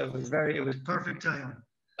it was perfect timing.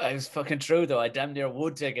 I was fucking true though. I damn near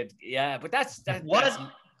would take it. Yeah, but that's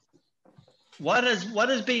what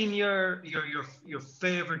has been your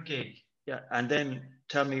favorite gig? Yeah, and then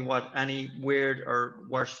tell me what any weird or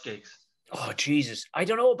worst gigs. Oh Jesus, I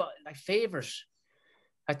don't know about my favorite.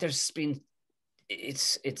 There's been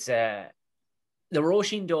it's the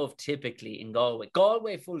Roisin Dove typically in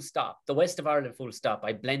Galway full stop, the west of Ireland full stop.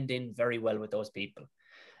 I blend in very well with those people.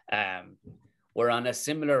 We're on a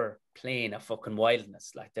similar plane of fucking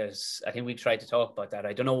wildness. Like I think we tried to talk about that.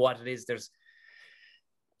 I don't know what it is. There's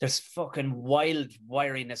fucking wild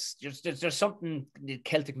wiriness. There's something in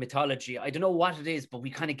Celtic mythology. I don't know what it is, but we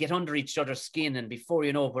kind of get under each other's skin, and before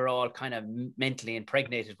you know, we're all kind of mentally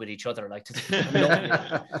impregnated with each other. Like,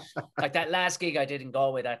 like that last gig I did in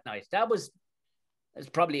Galway that night. That was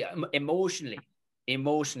probably emotionally.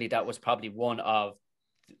 That was probably one of.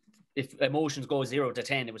 If emotions go 0 to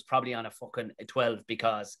 10, it was probably on a fucking 12,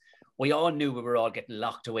 because we all knew we were all getting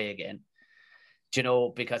locked away again. Do you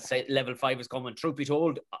know, because level 5 was coming. Truth be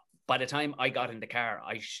told, by the time I got in the car,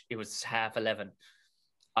 it was 11:30.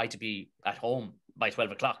 I had to be at home by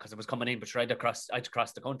 12 o'clock because it was coming in, but I had to cross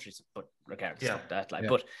the country. But regardless of that, like,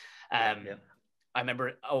 but I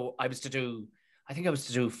remember, I was to do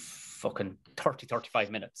fucking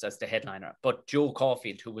 35 minutes as the headliner. But Jo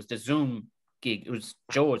Caulfield, who was the Zoom gig, it was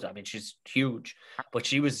Joe's, I mean, she's huge, but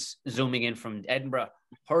she was zooming in from Edinburgh.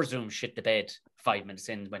 Her Zoom shit the bed 5 minutes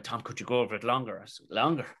in, went, Tom, could you go over it longer? I said,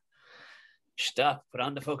 longer? Stop, put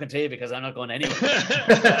on the fucking TV because I'm not going anywhere.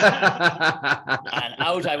 And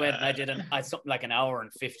out I went, and I did something like an hour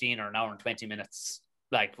and 15 or an hour and 20 minutes.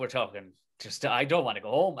 Like, we're talking, I don't want to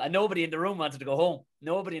go home. And nobody in the room wanted to go home.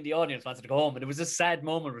 Nobody in the audience wanted to go home. And it was a sad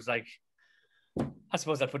moment. It was like, I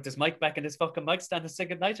suppose I'll put this mic back in this fucking mic stand and say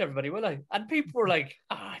goodnight to everybody, will I? And people were like,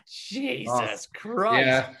 Jesus Christ.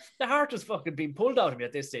 Yeah. The heart was fucking being pulled out of me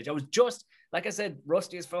at this stage. I was just, like I said,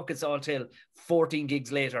 rusty as fucking Salt Hill. 14 gigs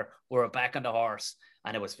later, we were back on the horse,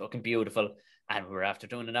 and it was fucking beautiful. And we were after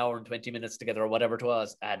doing an hour and 20 minutes together or whatever it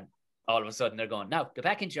was. And all of a sudden they're going, now, go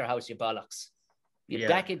back into your house, you bollocks. Get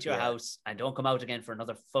back into your house and don't come out again for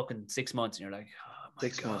another fucking 6 months. And you're like,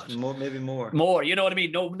 6 months, maybe more. More, you know what I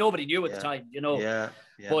mean? Nobody knew at the time, you know. Yeah.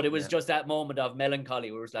 But it was just that moment of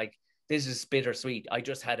melancholy where it was like, this is bittersweet. I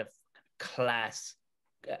just had a class,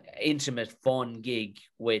 intimate, fun gig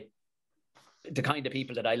with the kind of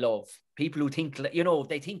people that I love. People who think,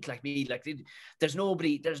 they think like me. Like there's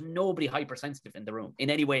nobody hypersensitive in the room in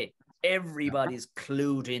any way. Everybody's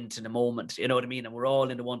clued into the moment. You know what I mean? And we're all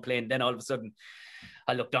into one plane. Then all of a sudden,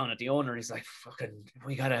 I look down at the owner. He's like, "Fucking,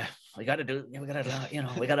 we gotta fucking,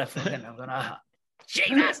 I'm gonna,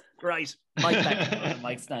 Jesus, right, mic back,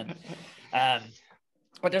 mic stand."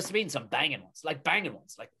 But there's been some banging ones, like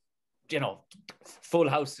Full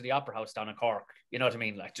House to the Opera House down in Cork. You know what I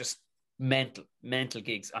mean? Like just mental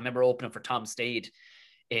gigs. I remember opening for Tom Stade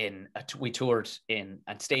we toured in,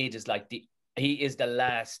 and Stade is like he is the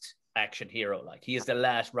last action hero. Like he is the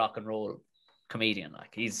last rock and roll comedian.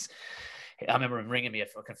 Like I remember him ringing me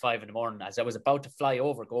at fucking 5 a.m. as I was about to fly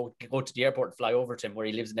over, go to the airport and fly over to him where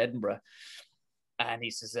he lives in Edinburgh. And he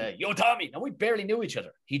says, "Yo, Tommy." Now, we barely knew each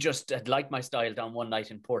other. He just had liked my style down one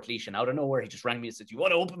night in Portleash, and out of nowhere, he just rang me and said, "You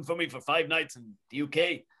want to open for me for 5 nights in the UK?"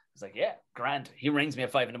 I was like, "Yeah, grand." He rings me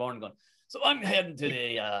at 5 a.m. going, "So I'm heading to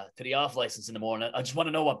the off license in the morning. I just want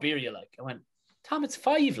to know what beer you like." I went, "Tom, it's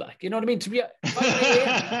 5, like, you know what I mean? To be 5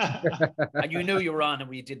 a.m. And you knew you were on, and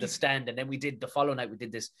we did the stand, and then we did the following night, we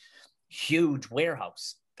did this huge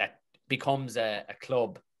warehouse that becomes a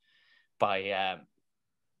club by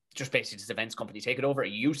just basically this events company take it over.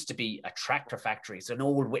 It used to be a tractor factory. So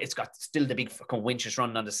it's got still the big fucking winches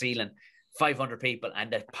running on the ceiling, 500 people,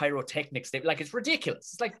 and the pyrotechnics. Like, it's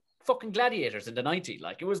ridiculous. It's like fucking gladiators in the 90s.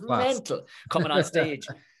 Like, it was mental coming on stage.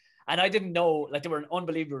 And I didn't know, like, they were an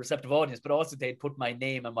unbelievably receptive audience, but also they'd put my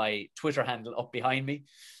name and my Twitter handle up behind me.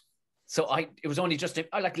 So it was only just,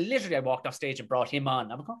 I walked off stage and brought him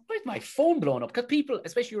on. I'm going, why is my phone blowing up? Because people,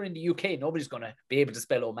 especially you're in the UK, nobody's going to be able to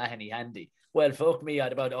spell O'Mahony handy. Well, fuck me, I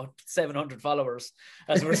had about 700 followers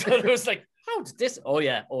as a result. It was like, how did this? Oh,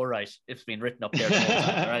 yeah, all right. It's been written up there the whole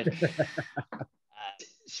time, right?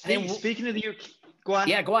 Speaking of the UK, go on.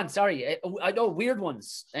 Yeah, go on. Sorry. I know weird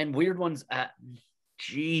ones.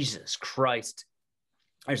 Jesus Christ.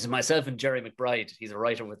 There's myself and Jerry McBride. He's a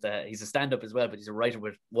writer he's a stand-up as well, but he's a writer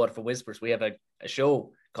with Waterford Whispers. We have a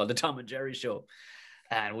show called The Tom and Jerry Show.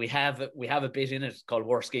 And we have a bit in it called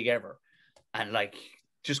Worst Gig Ever. And like,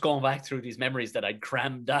 just going back through these memories that I'd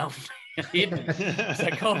crammed down. It's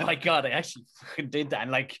like, oh my God, I actually fucking did that.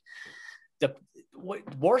 And like, the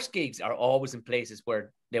worst gigs are always in places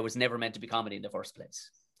where there was never meant to be comedy in the first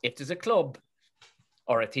place. If there's a club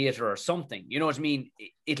or a theatre or something, you know what I mean?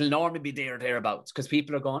 It'll normally be there or thereabouts because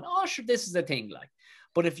people are going, "Oh, sure, this is a thing." Like,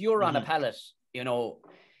 but if you're on a pallet, in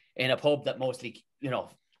a pub that mostly,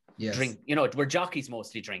 drink, where jockeys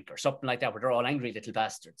mostly drink or something like that, where they're all angry little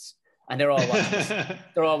bastards and they're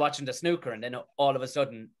all watching the snooker, and then all of a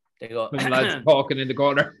sudden they go, lads talking in the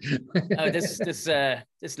corner.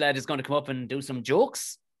 This lad is going to come up and do some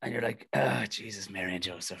jokes. And you're like, "Oh, Jesus, Mary and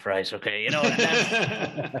Joseph, right? Okay, but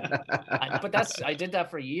I did that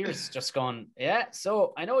for years, just going, yeah.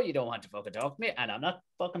 So I know you don't want to fucking talk to me, and I'm not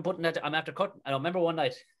fucking putting that. I'm after cutting. I remember one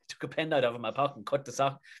night, I took a pen out of my pocket and cut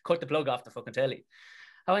the plug off the fucking telly.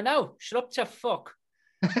 I went, "Now, shut up to fuck.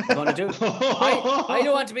 I'm gonna do. I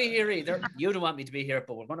don't want to be here either. You don't want me to be here,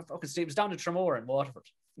 but we're gonna fucking see." It was down to Tremor in Waterford.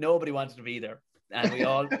 Nobody wanted to be there, and we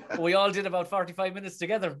all did about 45 minutes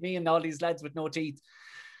together. Me and all these lads with no teeth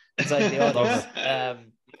inside the audience.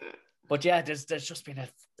 But yeah, there's just been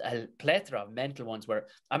a plethora of mental ones where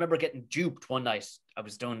I remember getting duped one night. I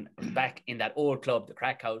was back in that old club, the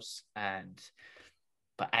Crack House,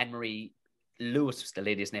 but Anne-Marie Lewis was the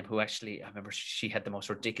lady's name, who actually, I remember she had the most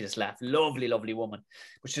ridiculous laugh. Lovely, lovely woman.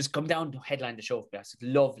 But she just come down to headline the show. I said,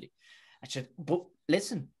 lovely. I said, but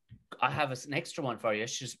listen, I have an extra one for you.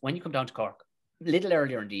 She says, when you come down to Cork, a little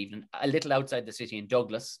earlier in the evening, a little outside the city in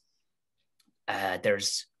Douglas,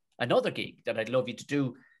 there's another gig that I'd love you to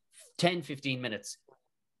do 10, 15 minutes,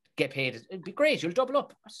 get paid. It'd be great. You'll double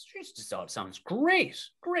up. I said, this all sounds great.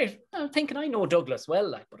 Great. I'm thinking I know Douglas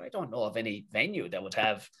well, but I don't know of any venue that would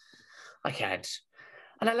have, I can't.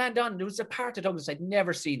 And I land on, there was a part of Douglas I'd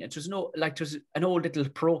never seen. It was an old little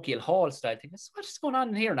parochial hall style thing. I said, what is going on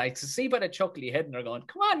in here? And I could see by the chuckly head and they're going,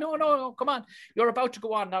 come on, no, come on. You're about to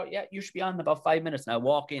go on now. Yeah, you should be on in about 5 minutes. And I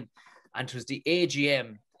walk in, and it was the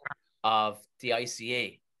AGM of the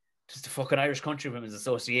ICA. Just the fucking Irish Country Women's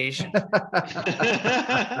Association.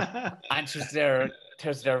 And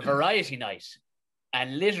there's their variety night.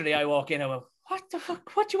 And literally I walk in and I go, what the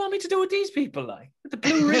fuck? What do you want me to do with these people? Like, with the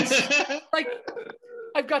blue rinse? Like,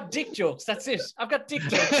 I've got dick jokes. That's it. I've got dick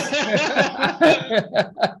jokes.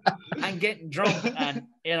 And getting drunk and,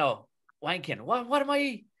 wanking. What am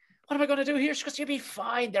I going to do here? She goes, you'll be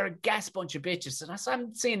fine. They're a gas bunch of bitches. And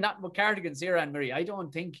I'm seeing that with cardigans here, Anne-Marie. I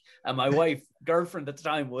don't think, and my wife, girlfriend at the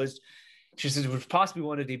time, was She said it was possibly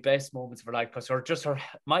one of the best moments of her life because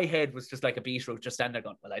my head was just like a beetroot, just standing there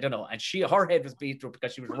going, well, I don't know. And her head was beetroot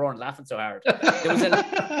because she was roaring, laughing so hard.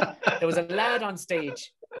 There was a lad on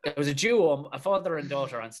stage. There was a duo, a father and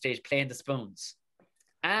daughter on stage playing the spoons.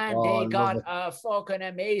 And they got a fucking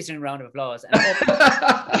amazing round of applause.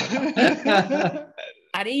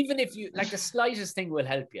 And even if you, like, the slightest thing will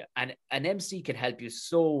help you, and an MC can help you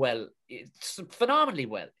so well, it's phenomenally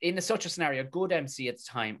well. In such a scenario, a good MC at the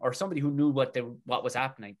time, or somebody who knew what was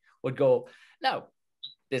happening, would go, now,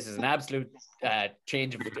 this is an absolute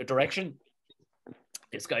change of direction.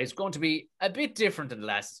 This guy is going to be a bit different than the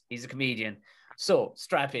last. He's a comedian. So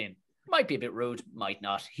strap in. Might be a bit rude, might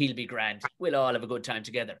not. He'll be grand. We'll all have a good time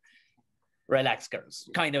together. Relax, girls.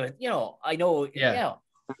 Kind of, I know,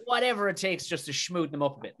 whatever it takes just to schmoot them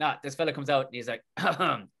up a bit. Now, this fella comes out and he's like,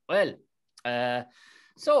 well,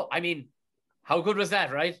 so, I mean, how good was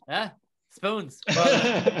that, right? Huh? Spoons.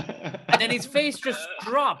 Well, and then his face just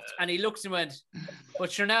dropped and he looks and went,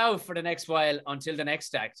 but you're now for the next while until the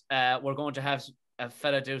next act, we're going to have a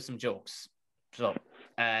fella do some jokes. So,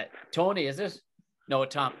 Tony, is it? No,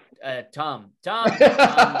 Tom. Tom.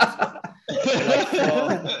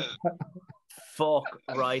 Fuck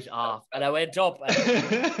right off. And I went up. I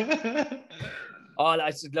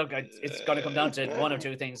said, look, it's going to come down to one or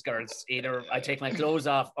two things, girls. Either I take my clothes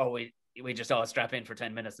off or we just all strap in for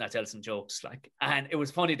 10 minutes and I tell some jokes. And it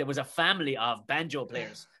was funny. There was a family of banjo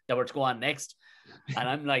players that were to go on next. And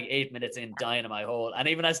I'm like 8 minutes in, dying in my hole. And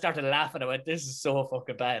even I started laughing. I went, this is so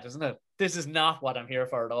fucking bad, isn't it? This is not what I'm here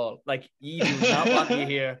for at all. Like, you do not want me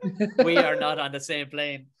here. We are not on the same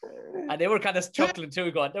plane. And they were kind of chuckling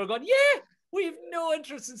too, they were going, yeah, we have no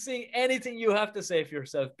interest in seeing anything you have to say for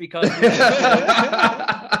yourself because,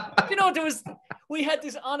 we had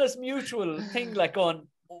this honest mutual thing like going,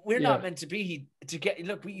 we're not meant to be to get,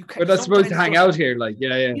 look, we're not supposed to hang out here. Like,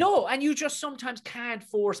 No, and you just sometimes can't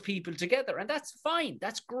force people together. And that's fine.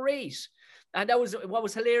 That's great. And that was what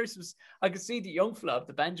was hilarious was I could see the young fella of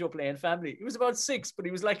the banjo playing family. He was about 6, but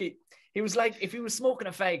he was like if he was smoking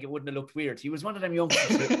a fag, it wouldn't have looked weird. He was one of them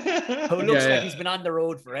youngsters who looks like he's been on the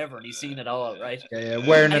road forever and he's seen it all, right? Yeah,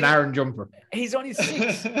 wearing an Aaron jumper. He's only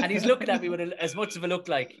 6 and he's looking at me with as much of a look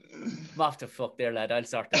like, I'm off the fuck there, lad. I'll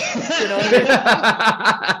sort that out. You know what I mean?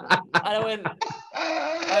 And I went,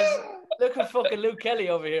 look at fucking Luke Kelly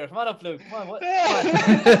over here. Come on up, Luke. Come on.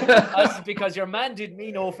 I said, because your man did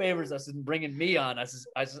me no favors. I said, bringing me on. I said,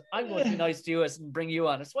 I'm going to be nice to you. I said, bring you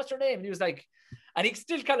on. I said, what's your name? And he was like, and he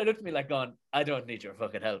still kind of looked at me like going, I don't need your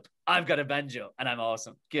fucking help. I've got a banjo and I'm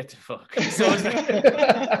awesome. Get the fuck. So it was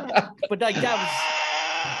but like that was,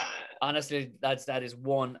 honestly, that is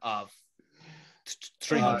one of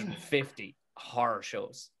 350 horror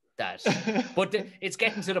shows but it's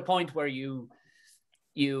getting to the point where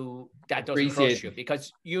that doesn't crush you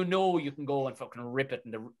because you can go and fucking rip it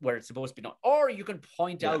where it's supposed to be done, or you can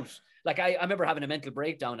point out. Like I remember having a mental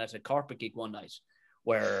breakdown at a corporate gig one night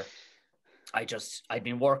where I'd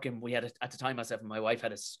been working. We had at the time myself and my wife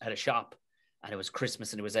had a shop, and it was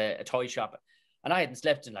Christmas and it was a toy shop, and I hadn't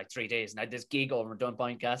slept in like 3 days, and I had this gig over in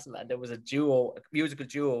Dunboyne Castle, and there was a musical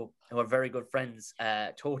duo who were very good friends,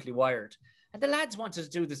 Totally Wired, and the lads wanted to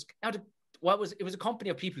do this. Now it was a company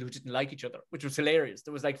of people who didn't like each other, which was hilarious.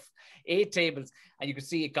 There was like 8 tables, and you could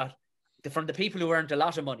see it got from the people who earned a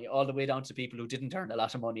lot of money all the way down to people who didn't earn a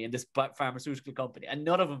lot of money in this pharmaceutical company, and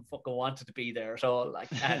none of them fucking wanted to be there at all. Like,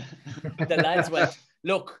 and the lads went,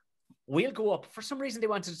 look, we'll go up. For some reason, they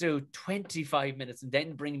wanted to do 25 minutes and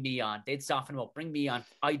then bring me on. They'd soften them up, bring me on.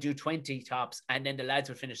 I do 20 tops, and then the lads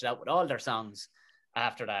would finish it out with all their songs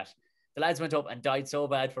after that. The lads went up and died so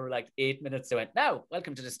bad for like 8 minutes. They went, now,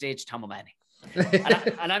 welcome to the stage, Tom O'Mahony.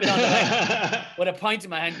 and I'm on the line with a pint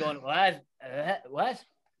in my hand going, what?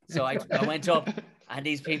 So I went up, and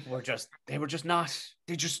these people were just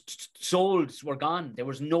souls were gone. There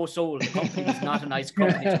was no soul. The company was not a nice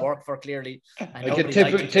company to work for, clearly. And like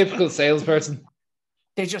a typical salesperson.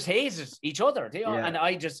 They just hated each other. And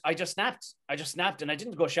I just snapped. And I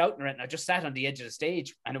didn't go shouting or anything. I just sat on the edge of the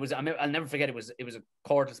stage, and I'll never forget. It was a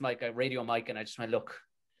cordless mic, a radio mic, and I just went, look,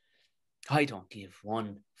 I don't give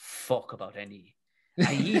one fuck about any.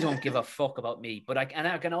 And you don't give a fuck about me. But I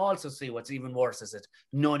can also see what's even worse is that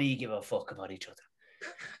none of you give a fuck about each other.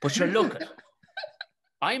 But you're looking.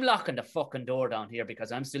 I'm locking the fucking door down here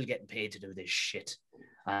because I'm still getting paid to do this shit.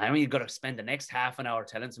 I mean, you've got to spend the next half an hour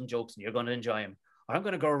telling some jokes and you're going to enjoy them. Or I'm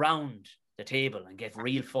going to go around the table and get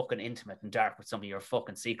real fucking intimate and dark with some of your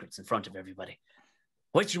fucking secrets in front of everybody.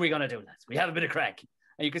 Which are we going to do, lads? We have a bit of crack.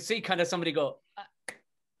 And you could see kind of somebody go,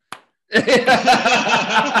 They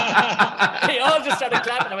all just started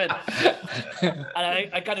clapping. And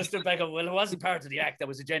I kind of stood back and, well, it wasn't part of the act. That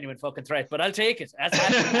was a genuine fucking threat, but I'll take it. That's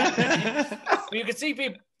happening. You could see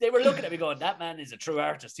people, they were looking at me going, that man is a true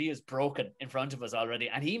artist. He is broken in front of us already.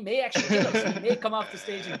 And he may actually kill us. He may come off the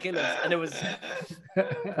stage and kill us. And it was,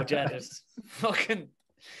 but yeah, there's fucking,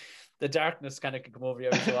 the darkness kind of can come over you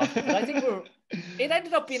every so often. But I think it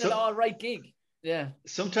ended up being an all right gig. Yeah.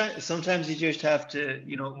 Sometimes you just have to,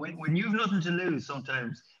 you know, when you've nothing to lose,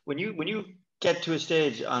 sometimes when you get to a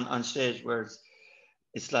stage on stage where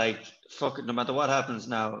it's like, fuck it, no matter what happens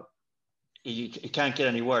now, it can't get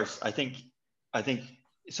any worse. I think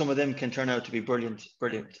some of them can turn out to be brilliant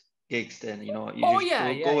gigs then, you know.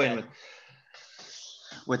 You go in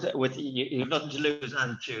with you have nothing to lose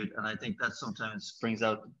attitude, and I think that sometimes brings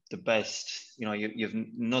out the best. You know, you've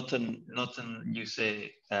nothing you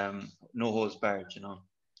say, no holds barred, you know.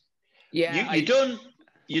 Yeah.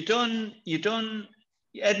 You done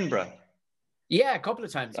Edinburgh. Yeah, a couple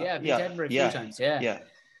of times. Yeah, Edinburgh a few times. Yeah.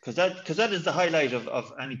 Because that is the highlight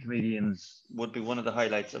of any comedian's, would be one of the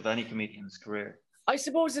highlights of any comedian's career. I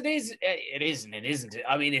suppose it is. It isn't. It isn't.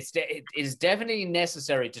 I mean, it is definitely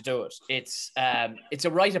necessary to do it. It's a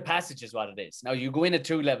rite of passage, is what it is. Now you go in at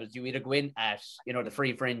two levels. You either go in at, you know, the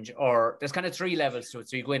free fringe, or there's kind of three levels to it.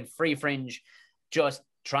 So you go in free fringe, just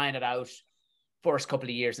trying it out, first couple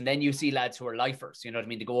of years, and then you see lads who are lifers. You know what I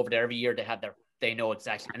mean? They go over there every year. They know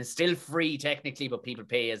exactly, and it's still free technically, but people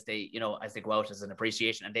pay as they go out as an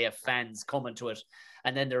appreciation, and they have fans coming to it.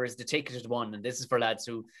 And then there is the ticketed one, and this is for lads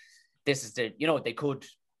who. This is the, you know, they could,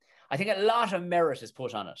 I think a lot of merit is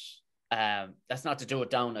put on it. That's not to do it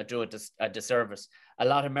down or do it a disservice. A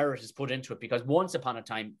lot of merit is put into it because once upon a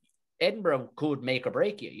time, Edinburgh could make or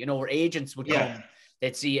break you, you know, where agents would come,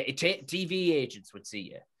 they'd see you, TV agents would see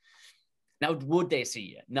you. Now, would they see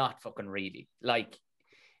you? Not fucking really. Like,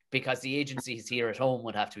 because the agencies here at home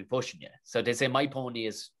would have to be pushing you. So they say, my pony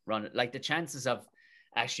is running. Like the chances of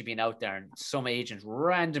actually being out there and some agent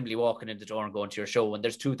randomly walking in the door and going to your show when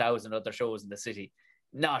there's 2,000 other shows in the city,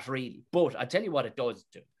 not really. But I'll tell you what it does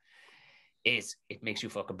do is it makes you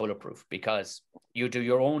fucking bulletproof because you do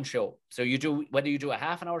your own show. So you do, whether you do a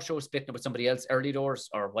half an hour show splitting it with somebody else early doors,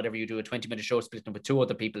 or whatever you do, a 20-minute show splitting it with two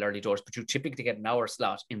other people early doors, but you typically get an hour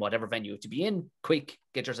slot in whatever venue to be in quick,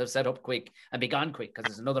 get yourself set up quick and be gone quick because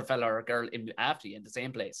there's another fella or a girl in after you in the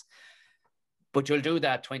same place. But you'll do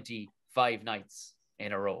that 25 nights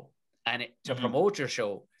in a row. And to promote your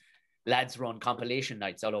show, lads run compilation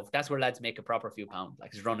nights all over. That's where lads make a proper few pounds,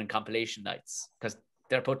 like it's running compilation nights because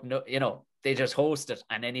they're putting, you know, they just host it,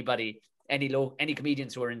 and any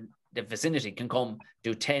comedians who are in the vicinity can come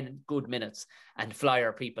do 10 good minutes and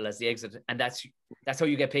flyer people as the exit. And that's how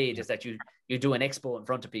you get paid, is that you do an expo in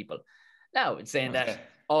front of people. Now, it's saying that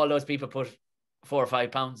all those people put £4 or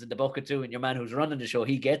 £5 in the bucket too, and your man who's running the show,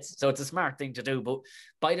 he gets. So it's a smart thing to do. But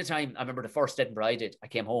by the time, I remember the first Edinburgh I did, I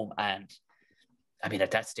came home, and I mean, at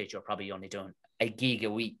that stage, you're probably only doing a gig a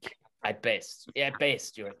week at best. Yeah, at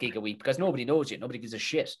best, you're a gig a week because nobody knows you. Nobody gives a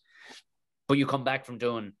shit. But you come back from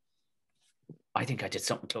doing, I think I did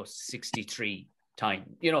something close to 63 times.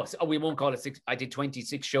 You know, we won't call it 6. I did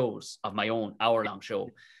 26 shows of my own hour-long show,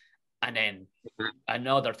 and then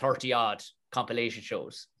another 30-odd compilation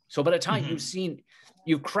shows. So by the time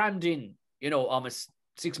you've crammed in, you know, almost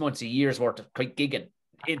 6 months, a year's worth of gigging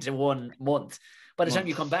into 1 month. By the time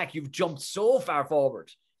you come back, you've jumped so far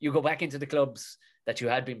forward. You go back into the clubs that you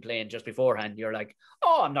had been playing just beforehand. You're like,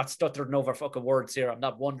 oh, I'm not stuttering over fucking words here. I'm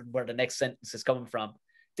not wondering where the next sentence is coming from.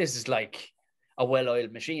 This is like a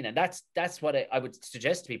well-oiled machine. And that's what I would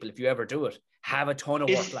suggest to people. If you ever do it, have a ton of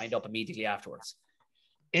work lined up immediately afterwards.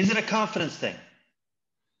 Is it a confidence thing?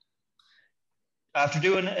 After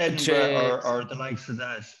doing Edinburgh or the likes of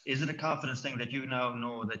that, is it a confidence thing that you now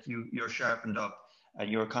know that you're sharpened up and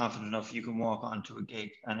you're confident enough you can walk onto a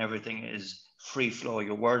gig and everything is free flow?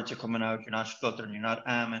 Your words are coming out. You're not stuttering. You're not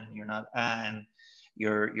amming. You're not an.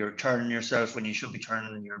 You're turning yourself when you should be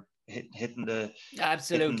turning. You're hitting the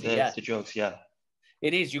the jokes. Yeah,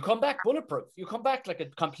 it is. You come back bulletproof. You come back like a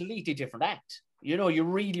completely different act. You know, you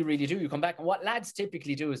really, really do. You come back, and what lads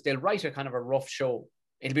typically do is they'll write a kind of a rough show.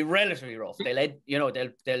 It'll be relatively rough.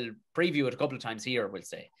 They'll preview it a couple of times here, we'll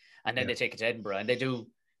say, and then they take it to Edinburgh and they do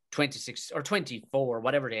 26 or 24,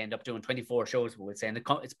 whatever they end up doing, 24 shows, we'll say, and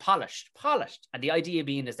it's polished. And the idea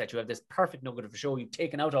being is that you have this perfect nugget of a show. You've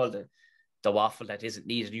taken out all the waffle that isn't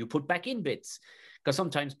needed. You put back in bits, because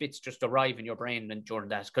sometimes bits just arrive in your brain and during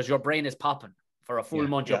that, because your brain is popping for a full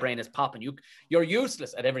month. Your brain is popping. You're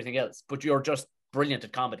useless at everything else, but you're just brilliant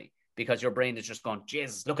at comedy. Because your brain is just going,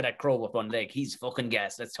 Jesus, look at that crow with one leg. He's fucking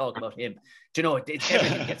gas. Let's talk about him. Do you know,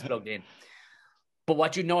 everything gets plugged in. But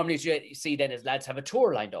what you normally see then is lads have a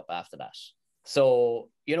tour lined up after that. So,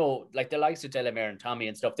 you know, like the likes of Delamere and Tommy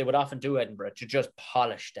and stuff, they would often do Edinburgh to just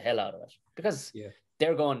polish the hell out of it. Because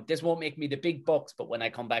they're going, this won't make me the big bucks, but when I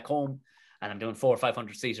come back home and I'm doing 400 or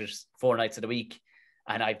 500 seaters 4 nights of the week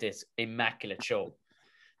and I have this immaculate show,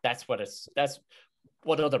 that's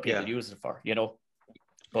what other people use it for, you know.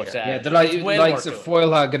 But the likes of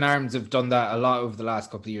Foilhag and Arms have done that a lot over the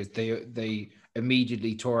last couple of years. They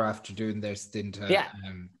immediately tour after doing their stint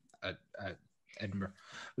at Edinburgh.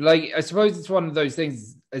 Like, I suppose it's one of those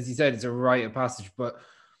things, as you said, it's a rite of passage, but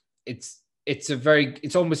it's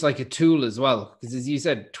almost like a tool as well, because as you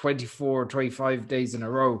said, 24, 25 days in a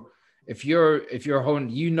row, if you're home,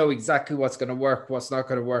 you know exactly what's going to work, what's not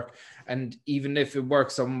going to work, and even if it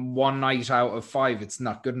works on one night out of 5, it's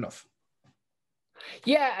not good enough.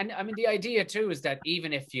 Yeah, and I mean the idea too is that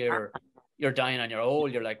even if you're dying on your hole,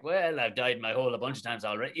 you're like, well, I've died in my hole a bunch of times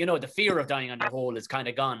already. You know, the fear of dying on your hole is kind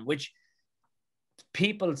of gone, which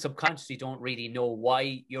people subconsciously don't really know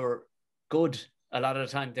why you're good. A lot of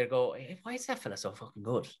the time they go, hey, why is that fella so fucking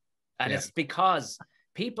good? And it's because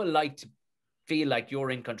people like to feel like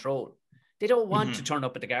you're in control. They don't want to turn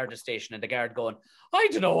up at the guard station and the guard going, I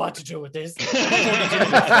don't know what to do with this.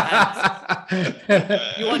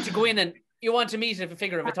 You want to go in and you want to meet a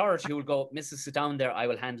figure of authority who will go, Mrs. Sit down there, I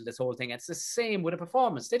will handle this whole thing. It's the same with a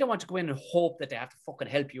performance. They don't want to go in and hope that they have to fucking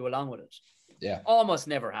help you along with it. Yeah. Almost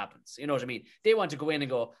never happens. You know what I mean? They want to go in and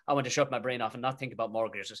go, I want to shut my brain off and not think about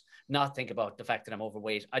mortgages, not think about the fact that I'm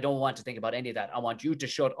overweight. I don't want to think about any of that. I want you to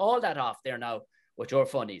shut all that off there now with your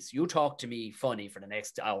funnies. You talk to me funny for the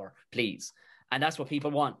next hour, please. And that's what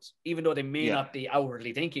people want, even though they may not be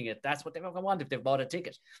outwardly thinking it. That's what they fucking want if they've bought a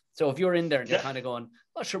ticket. So if you're in there and you're kind of going,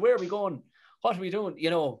 oh, sure, where are we going? What are we doing?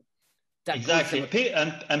 You know, exactly.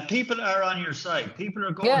 And people are on your side. People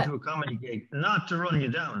are going to a comedy gig not to run you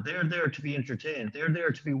down. They're there to be entertained. They're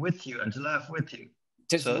there to be with you and to laugh with you.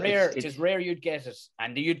 It's rare you'd get it.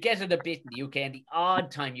 And you'd get it a bit in the UK. And the odd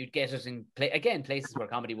time you'd get it in, places where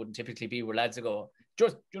comedy wouldn't typically be, where lads will go,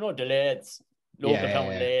 just, you know, the lads. Local town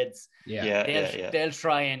lads. They'll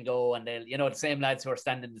try and go, and they'll, you know, the same lads who are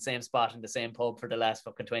standing in the same spot in the same pub for the last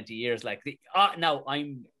fucking 20 years. Like, now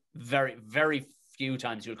I'm very, very few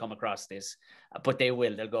times you'll come across this, but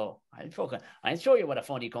they'll go, I'll show you what a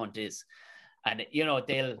funny cunt is. And, you know,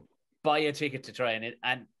 they'll buy a ticket to try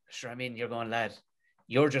and sure, I mean, you're going, lad,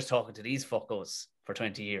 you're just talking to these fuckos for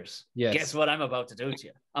 20 years. Yes. Guess what I'm about to do to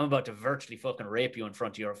you? I'm about to virtually fucking rape you in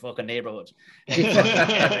front of your fucking neighborhood. And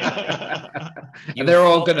they're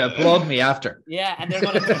all going to applaud me after. Yeah, and they're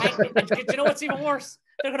going to thank me. And do you know what's even worse?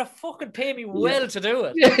 They're going to fucking pay me well to do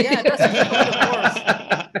it. Yeah, that's even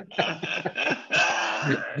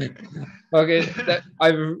worse. Okay,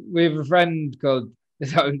 we have a friend called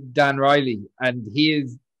Dan Riley, and he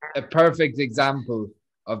is a perfect example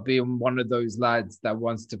of being one of those lads that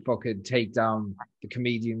wants to fucking take down the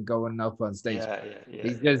comedian going up on stage.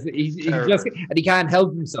 He's just, and he can't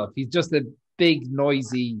help himself. He's just a big,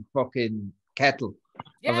 noisy fucking kettle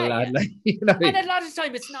of a lad. Like, you know? And a lot of the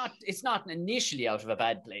time, it's not initially out of a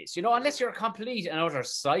bad place, you know, unless you're a complete and utter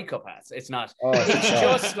psychopath. It's not. It's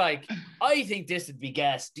just like, I think this would be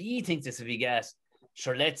gas. Do you think this would be gas?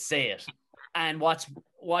 Sure, let's say it. And what's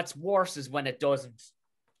worse is when it doesn't.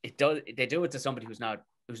 They do it to somebody who's not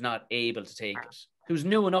able to take it, who's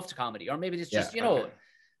new enough to comedy, or maybe it's just, you know,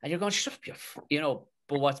 and you're going, shut up, you know.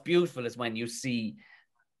 But what's beautiful is when you see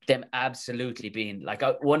them absolutely being like,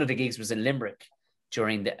 one of the gigs was in Limerick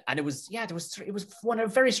and it was one of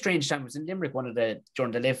a very strange time. It was in Limerick,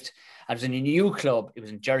 during the lift. I was in a new club. It was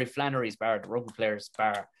in Jerry Flannery's bar, the rugby players'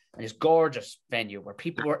 bar, and this gorgeous venue where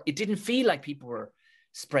it didn't feel like people were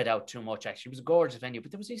spread out too much. Actually, it was a gorgeous venue, but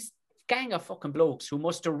there was this gang of fucking blokes who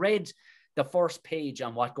must have read the first page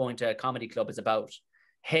on what going to a comedy club is about.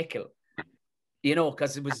 Heckle, you know,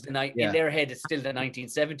 because it was in their head, it's still the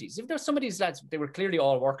 1970s. Even though some of these lads, they were clearly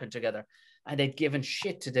all working together, and they'd given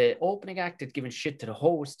shit to the opening act, they'd given shit to the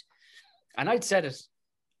host. And I'd said it,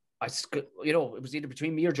 you know, it was either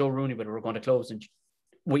between me or Joe Rooney when we were going to close, and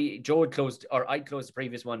Joe had closed, or I closed the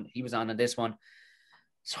previous one, he was on this one.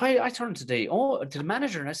 So I turned to the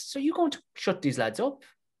manager and I said, so you going to shut these lads up?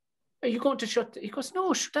 Are you going to shut? He goes,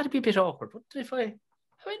 no, that'd be a bit awkward. What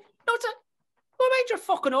mind your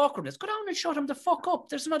fucking awkwardness. Go down and shut him the fuck up.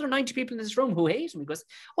 There's another 90 people in this room who hate him. He goes,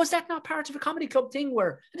 was that not part of a comedy club thing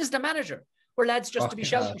where it is the manager, where lads just to be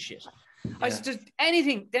shouting shit? Yeah. I said,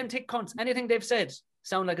 anything, them take cunts, anything they've said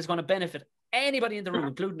sound like it's going to benefit anybody in the room,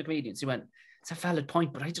 including the comedians. He went, it's a valid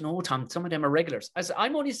point, but I don't know, Tom, some of them are regulars. I said,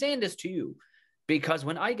 I'm only saying this to you because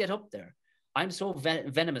when I get up there, I'm so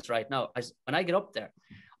venomous right now. When I get up there,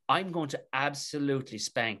 I'm going to absolutely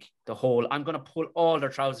spank I'm going to pull all their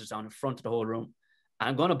trousers down in front of the whole room.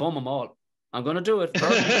 I'm going to bum them all. I'm going to do it for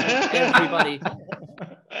everybody.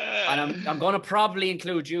 And I'm going to probably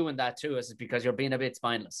include you in that too, because you're being a bit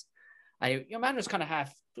spineless. Your man was kind of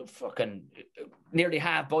nearly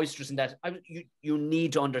half boisterous in that. You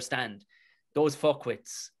need to understand those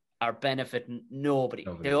fuckwits are benefiting nobody.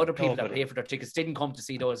 The other people that pay for their tickets didn't come to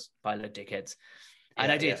see those pile of dickheads.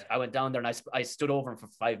 And I did. Yeah. I went down there and I stood over him for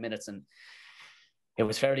 5 minutes, and it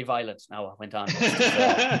was fairly violent. Now I went on.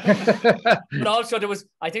 But also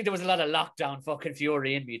I think there was a lot of lockdown fucking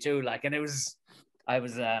fury in me too. Like, and I was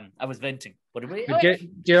venting. But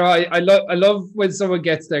I love when someone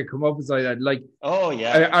gets their comeuppance like that. Like, oh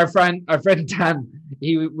yeah, our friend Dan.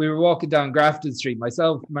 We were walking down Grafton Street.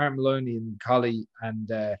 Myself, Mark Maloney, and Collie, and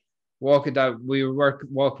walking down. We were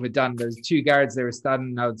walking with Dan. There's 2 guards. They were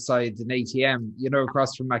standing outside an ATM,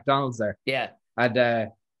 across from McDonald's there. Yeah, and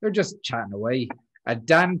they're just chatting away. And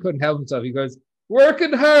Dan couldn't help himself. He goes,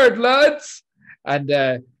 "Working hard, lads."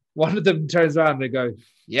 And one of them turns around and they go,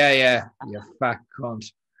 "Yeah, you fat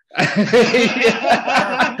cunt."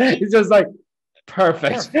 He's just like,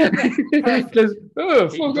 perfect. Just,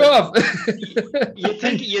 fuck off. you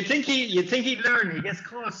think he'd learn? He gets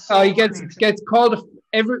called. He gets called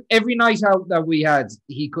every night out that we had.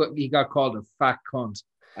 He got called a fat cunt.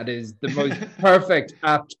 That is the most perfect,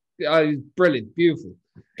 apt, brilliant, beautiful.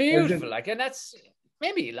 Like, and that's.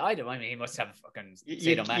 Maybe he lied to him. I mean, he must have a fucking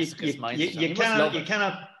sadomasochist mind. You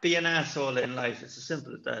cannot be an asshole in life. It's as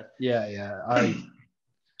simple as that. Yeah.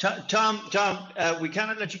 Tom, we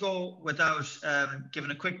cannot let you go without giving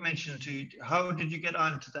a quick mention to how did you get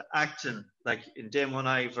onto the acting, like in Dame One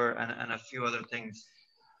Ivor and a few other things.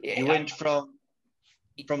 Yeah, you went from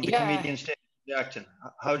the comedian stage to the acting.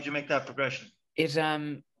 How did you make that progression?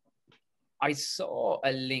 I saw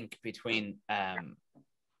a link between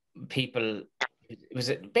people. It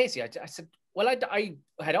was basically I said, well, I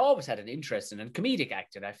had always had an interest in comedic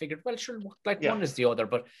acting. I figured, well, sure, like one is the other,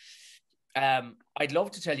 but I'd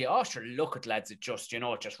love to tell you, oh, sure, look at lads, it just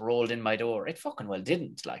rolled in my door. It fucking well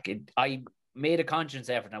didn't. Like, I made a conscious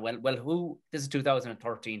effort. Now, well, this is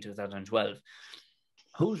 2013, 2012.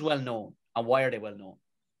 Who's well known and why are they well known?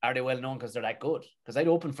 Are they well known because they're that good? Because I'd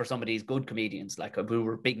open for some of these good comedians, like who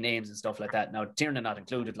were big names and stuff like that. Now, Tiernan not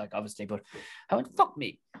included, like, obviously, but I went, fuck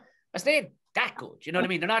me. I said, that good. You know what I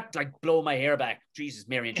mean? They're not like blow my hair back, Jesus,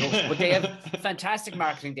 Mary and Joseph, but they have fantastic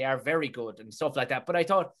marketing. They are very good and stuff like that. But I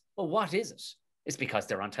thought, well, what is it? It's because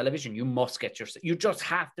they're on television. You must get you just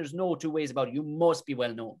have, there's no two ways about it. You must be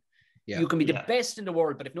well known. Yeah. You can be the best in the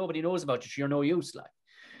world, but if nobody knows about you, you're no use. Like,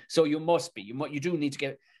 so you must be, you do need to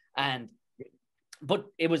get, but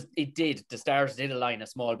the stars did align a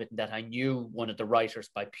small bit in that I knew one of the writers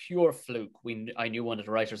by pure fluke. I knew one of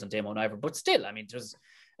the writers on Dame One Ivor, but still, I mean, it was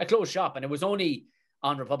a closed shop and it was only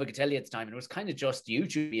on Republic of Telly at the time. And it was kind of just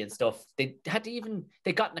YouTube and stuff. They gotten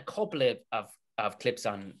a couple of clips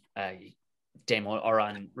on Dame or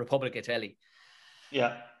on Republic of Telly.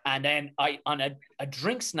 Yeah. And then on a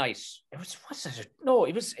drinks night, it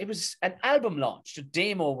was an album launch. The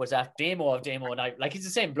demo was a demo of Dame One Ivor. Like, he's the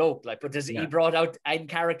same bloke, like, but he brought out in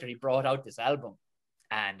character, he brought out this album.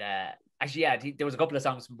 And actually, there was a couple of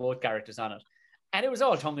songs from both characters on it. And it was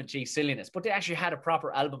all tongue-in-cheek silliness, but they actually had a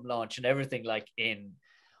proper album launch and everything, like in,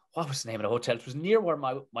 what was the name of the hotel? It was near where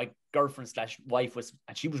my girlfriend / wife was,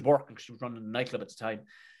 and she was working, she was running a nightclub at the time.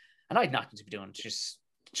 And I had nothing to be doing.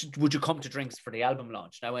 Would you come to drinks for the album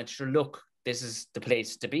launch? And I went, sure, look, this is the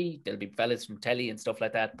place to be. There'll be fellas from telly and stuff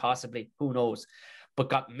like that, possibly, who knows.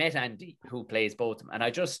 But met Andy, who plays both of them. And I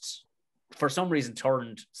just, for some reason,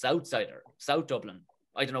 turned South Dublin.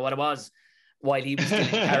 I don't know what it was, while he was still in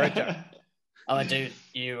character. I went, dude,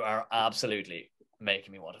 you are absolutely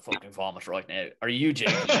making me want to fucking vomit right now. Are you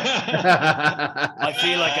joking? I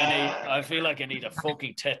feel like I need a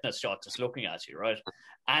fucking tetanus shot just looking at you, right?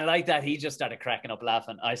 And like that, he just started cracking up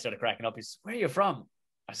laughing. I started cracking up. He says, where are you from?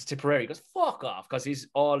 I said, Tipperary. He goes, fuck off, because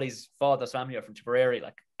all his father's family are from Tipperary.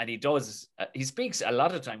 Like, and he speaks a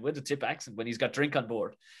lot of the time with a Tip accent when he's got drink on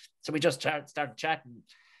board. So we just started chatting.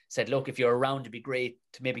 Said, look, if you're around, it'd be great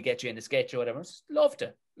to maybe get you in a sketch or whatever. I said,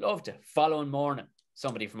 love to. Following morning,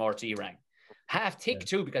 somebody from RT rang. Half tick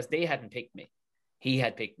too, because they hadn't picked me. He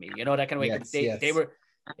had picked me. You know, that kind of way.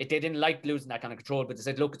 They didn't like losing that kind of control, but they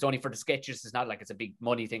said, look, it's only for the sketches. It's not like it's a big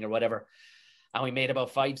money thing or whatever. And we made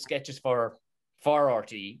about 5 sketches for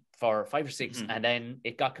RT, for 5 or 6. And then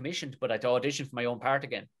it got commissioned, but I had to audition for my own part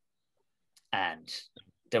again. And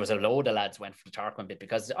there was a load of lads went for the Tarquin bit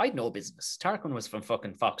because I had no business. Tarquin was from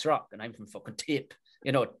fucking Fox Rock and I'm from fucking Tip,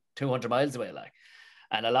 200 miles away, like.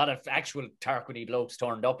 And a lot of actual Tarquiny blokes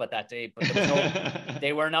turned up at that day, but there was no,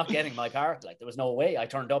 they were not getting my part. Like, there was no way. I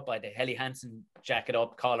turned up by the Helly Hansen jacket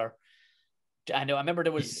up, collar. And I remember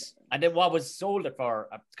there was, and then what was sold it for,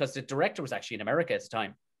 because the director was actually in America at the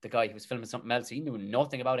time. The guy who was filming something else, he knew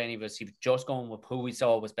nothing about any of us. He was just going with who he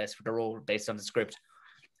saw was best for the role based on the script.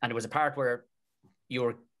 And there was a part where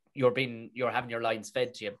you're having your lines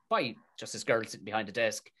fed to you by just this girl sitting behind a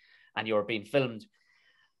desk, and you're being filmed.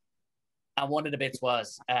 And one of the bits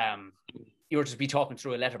was you were just be talking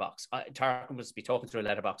through a letterbox. Tarquin was to be talking through a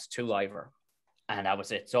letterbox to Ivor, and that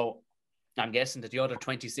was it. So I'm guessing that the other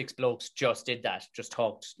 26 blokes just did that, just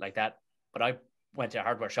talked like that. But I went to a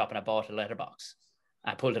hardware shop and I bought a letterbox.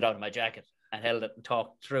 I pulled it out of my jacket and held it and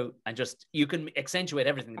talked through. And just, you can accentuate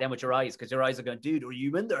everything then with your eyes, because your eyes are going, dude, are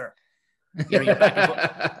you in there? You're back and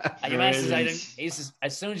forth. And your man says, he says,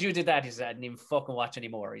 as soon as you did that, he said, I didn't even fucking watch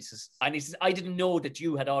anymore. He says, I didn't know that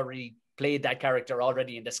you had already played that character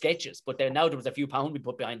already in the sketches, but then now there was a few pounds we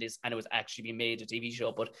put behind this, and it was actually being made a TV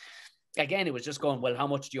show. But again, it was just going, well, how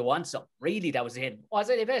much do you want some? Really, that was it. Was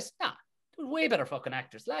it the best? Nah, there was way better fucking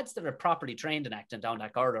actors, lads that are properly trained in acting down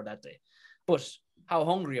that corridor that day. But how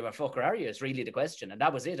hungry of a fucker are you is really the question. And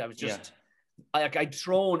that was it. I was just, I'd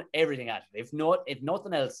thrown everything at it. If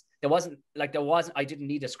nothing else, I didn't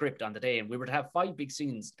need a script on the day, and we were to have 5 big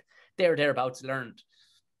scenes thereabouts learned.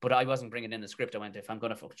 But I wasn't bringing in the script. I went, if I'm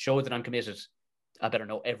going to show that I'm committed, I better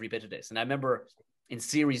know every bit of this. And I remember in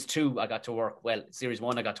series 2, I got to work, well, series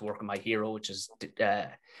 1, I got to work with my hero, which is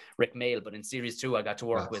Rick Mail. But in series 2, I got to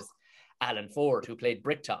work with Alan Ford, who played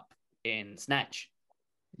Bricktop in Snatch.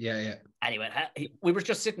 Yeah. And he went, we were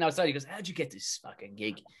just sitting outside. He goes, how'd you get this fucking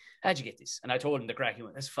gig? How'd you get this? And I told him the crack. He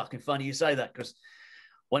went, that's fucking funny you say that, because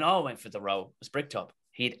when I went for the role, it was Bricktop.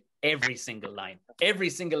 He had every single line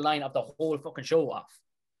of the whole fucking show off.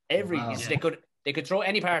 They could throw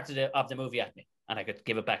any part of the movie at me, and I could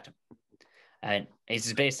give it back to him. And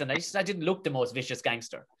it's based on, I didn't look the most vicious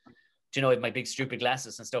gangster. Do you know, with my big stupid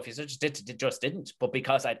glasses and stuff? He just didn't. But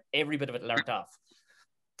because I had every bit of it learnt off,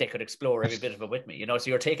 they could explore every bit of it with me. You know, so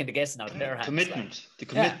you're taking the guessing out of their hands. The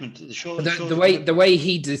commitment, the show. The way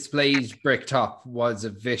he displayed Bricktop was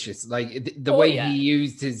vicious. Like the way he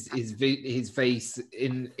used his face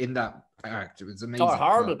in that act, it was amazing. Oh,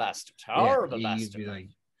 horrible bastard! Bastard. Like,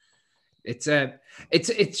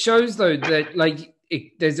 it shows though that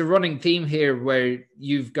there's a running theme here where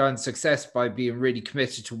you've gone success by being really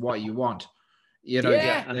committed to what you want. You know,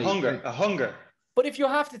 and hunger. But if you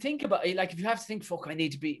have to think about it, like if you have to think, fuck, I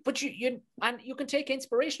need to be, but you can take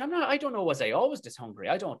inspiration. I don't know, was I always this hungry?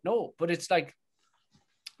 I don't know. But it's like, I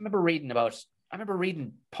remember reading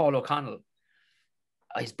Paul O'Connell,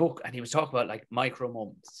 his book, and he was talking about like micro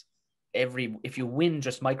moments. If you win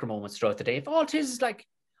just micro moments throughout the day, if all it is like,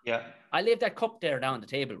 I leave that cup there down the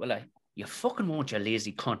table. Well, you fucking won't, you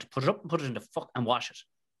lazy cunt. Put it up and put it in the fuck and wash it.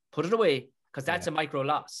 Put it away, because that's a micro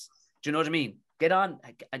loss. Do you know what I mean? Get on,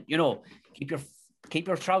 and you know, keep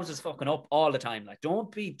your trousers fucking up all the time. Like,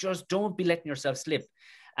 don't be letting yourself slip.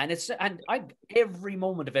 And every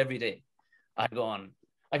moment of every day, I go on.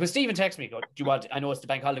 Like when Stephen texts me, go, do you want? I know it's the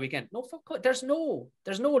bank holiday weekend. No, fuck. There's no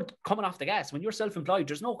coming off the gas when you're self-employed.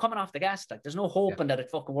 There's no coming off the gas. Like, there's no hoping that it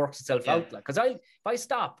fucking works itself out. Like, because if I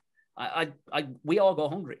stop, we all go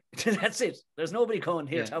hungry. That's it. There's nobody going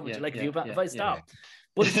here. If I stop,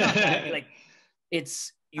 but it's not that. Like,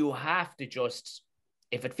 you have to just,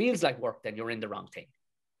 if it feels like work, then you're in the wrong thing.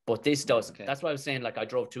 But this doesn't. Okay. That's why I was saying, like, I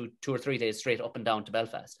drove 2 or 3 days straight up and down to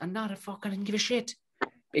Belfast, and not a fuck, I didn't give a shit.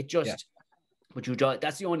 It just, but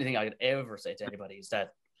that's the only thing I could ever say to anybody, is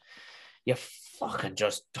that you fucking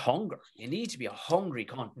just hunger. You need to be a hungry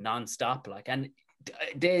cunt nonstop, like, and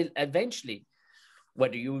they'll eventually,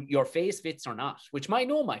 whether your face fits or not, which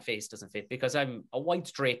my face doesn't fit, because I'm a white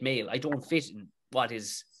straight male. I don't fit in what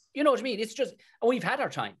is, you know what I mean? It's just, we've had our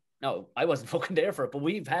time. No, I wasn't fucking there for it, but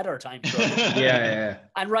we've had our time. Yeah.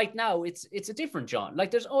 And right now, it's a different John.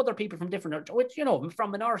 Like, there's other people from different, which, you know,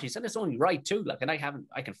 from minorities, and it's only right too. Like, and I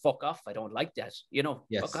can fuck off. I don't like that. You know,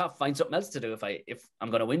 fuck off. Find something else to do if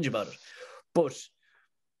I'm going to whinge about it. But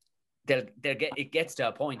it gets to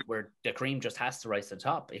a point where the cream just has to rise to the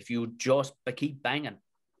top. If you just keep banging,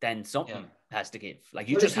 then something has to give. Like,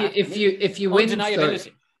 if you win.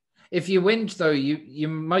 Undeniability. If you whinge, though, you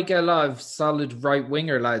might get a lot of solid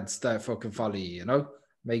right-winger lads that fucking follow you, you know?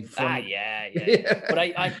 Make fun. But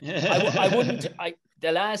I wouldn't,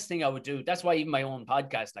 the last thing I would do, that's why even my own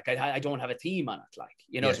podcast, like, I don't have a theme on it, like,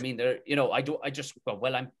 you know what I mean? There, you know, I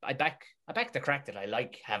back the crack that I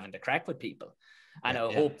like having the crack with people. And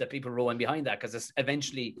I hope that people row in behind that, because it's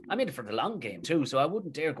eventually, I'm in it for the long game too. So I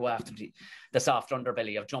wouldn't dare go after the soft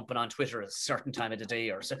underbelly of jumping on Twitter at a certain time of the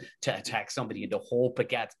day or to attack somebody in the hope it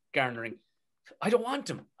gets garnering. I don't want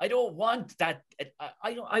them. I don't want that.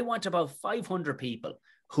 I want about 500 people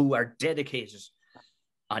who are dedicated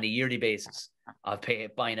on a yearly basis of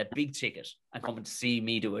buying a big ticket and coming to see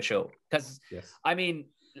me do a show. Because, I mean,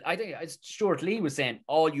 I think as Stuart Lee was saying,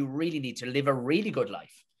 all you really need to live a really good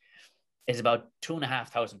life is about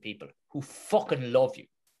 2,500 people who fucking love you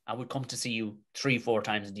and would come to see you 3-4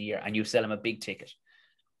 times in the year, and you sell them a big ticket.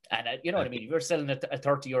 And you know what I mean? If you're selling a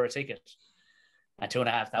 €30 ticket and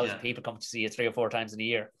 2,500 people come to see you 3 or 4 times in a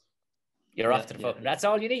year, you're off to the fucking. That's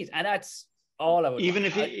all you need, and that's all I would. Even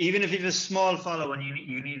if you have a small following,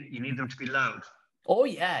 you need them to be loud. Oh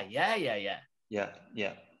yeah.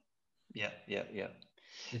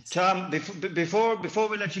 Tom, before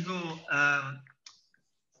we let you go,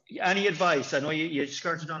 any advice? I know you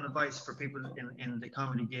skirted on advice for people in the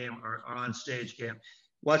comedy game or on stage game.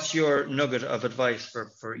 What's your nugget of advice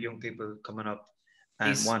for young people coming up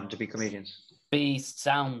and wanting to be comedians? Be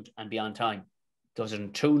sound and be on time. Those are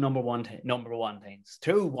 2 number one things.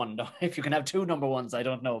 2 if you can have 2 number ones, I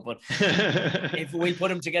don't know, but if we put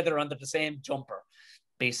them together under the same jumper,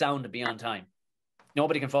 be sound and be on time.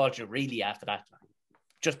 Nobody can fault you really after that.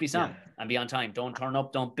 Just be sound and be on time. Don't turn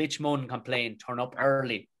up. Don't bitch, moan, and complain. Turn up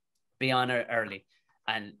early. Be on early,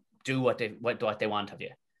 and do what they want of you.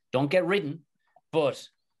 Don't get ridden, but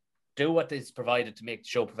do what is provided to make the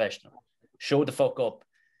show professional. Show the fuck up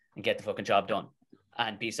and get the fucking job done.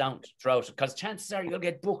 And be sound throughout it, because chances are you'll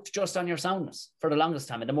get booked just on your soundness for the longest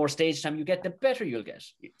time, and the more stage time you get, the better you'll get.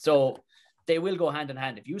 So they will go hand in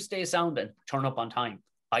hand. If you stay sound and turn up on time,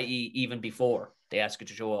 i.e. even before they ask you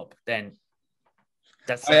to show up, then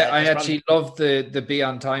that's I actually love the be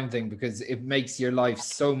on time thing, because it makes your life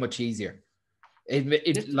so much easier.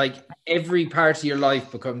 It like every part of your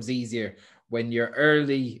life becomes easier when you're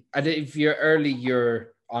early, and if you're early,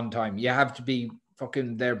 you're on time. You have to be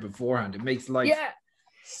fucking there beforehand. It makes life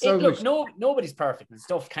nobody's perfect, and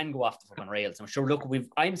stuff can go off the fucking rails. I'm sure. Look,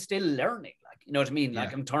 I'm still learning. Like, you know what I mean?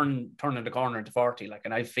 Like, I'm turning the corner into 40. Like,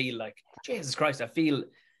 and I feel like, Jesus Christ, I feel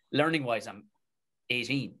learning wise, I'm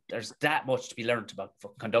 18. There's that much to be learned about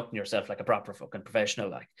conducting yourself like a proper fucking professional.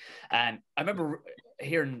 Like, and I remember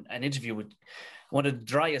hearing an interview with one of the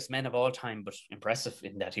driest men of all time, but impressive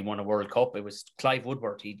in that he won a World Cup. It was Clive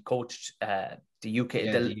Woodward. He coached the UK,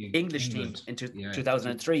 the English team in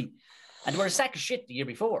 2003, and they were a sack of shit the year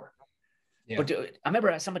before. Yeah. But I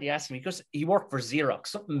remember somebody asked me, because he worked for Xerox,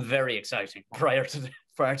 something very exciting prior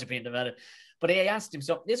to being developed. But I asked him,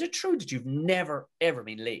 so is it true that you've never ever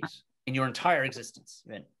been late in your entire existence?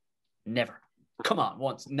 He went, never. Come on,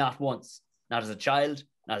 not once. Not as a child,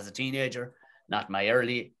 not as a teenager, not my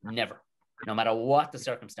early, never. No matter what the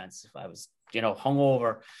circumstances. If I was,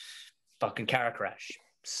 hungover, fucking car crash,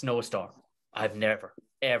 snowstorm, I've never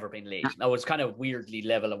ever been late. Now it's kind of weirdly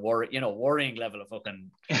level of worry, worrying level of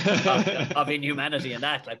fucking of inhumanity and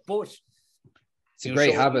that. Like, but it's a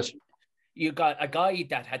great habit. You got a guy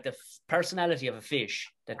that had the personality of a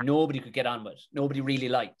fish that nobody could get on with, nobody really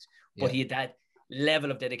liked, but he had that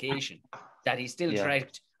level of dedication that he still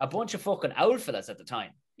dragged a bunch of fucking owl fellas at the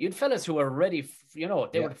time. You'd fellas who were ready, they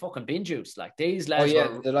were the fucking bin juice. Like, these lads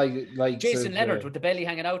were like Jason Leonard with the belly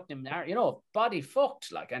hanging out in him, body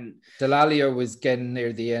fucked. Like, and Delalio was getting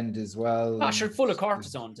near the end as well. Gosh, full of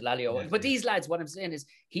cortisone, Delalio. But these lads, what I'm saying is,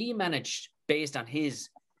 he managed, based on his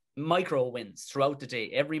micro wins throughout the day,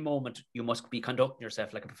 every moment you must be conducting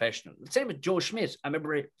yourself like a professional. Same with Joe Schmidt. I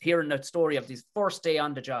remember hearing that story of his first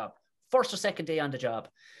or second day on the job.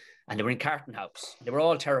 And they were in Carton House. They were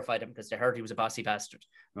all terrified of him because they heard he was a bossy bastard.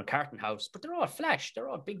 They were in Carton House, but they're all flash. They're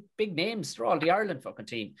all big names. They're all the Ireland fucking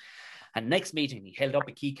team. And next meeting, he held up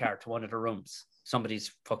a key card to one of the rooms,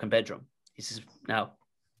 somebody's fucking bedroom. He says, now,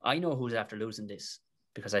 I know who's after losing this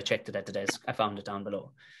because I checked it at the desk. I found it down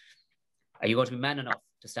below. Are you going to be man enough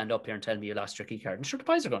to stand up here and tell me you lost your key card? And sure, the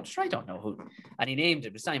boys are going, sure, I don't know who. And he named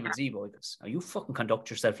it with Simon Zebo. He goes, now you fucking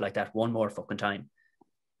conduct yourself like that one more fucking time.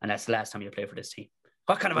 And that's the last time you play for this team.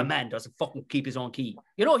 What kind of a man doesn't fucking keep his own key?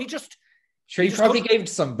 He just... Sure, he probably gave it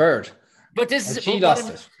to some bird. But this is... She lost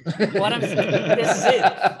it. This is it.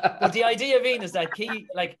 But the idea being is that key...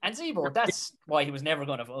 Like, and Zebo, that's why he was never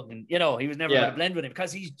going to fucking... he was never going to blend with him,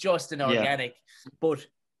 because he's just an organic. But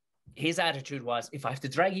his attitude was, if I have to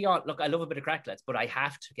drag you on... Look, I love a bit of crack, lads, but I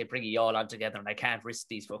have to bring you all on together, and I can't risk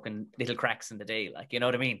these fucking little cracks in the day. Like, you know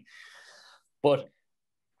what I mean? But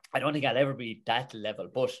I don't think I'll ever be that level.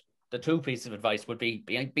 But the 2 pieces of advice would be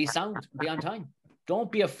sound, be on time. Don't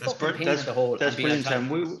be a fucking pain in the hole. That's brilliant, Sam.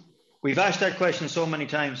 we've asked that question so many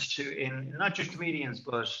times in not just comedians,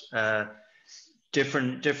 but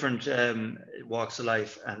different walks of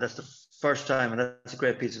life, and that's the first time, and that's a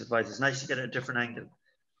great piece of advice. It's nice to get a different angle.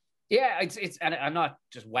 Yeah, it's and I'm not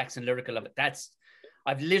just waxing lyrical of it.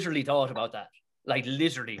 I've literally thought about that. Like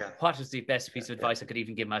literally, what is the best piece of advice I could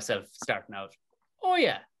even give myself starting out? Oh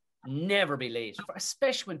yeah, never be late,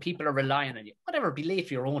 especially when people are relying on you. Whatever, be late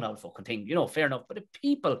for your own old fucking thing, fair enough. But if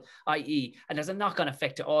people, i.e., and there's a knock-on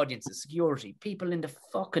effect to audiences, security, people in the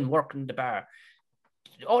fucking working the bar,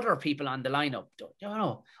 other people on the lineup,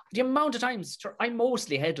 the amount of times I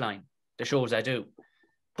mostly headline the shows I do,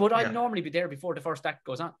 but I'd normally be there before the first act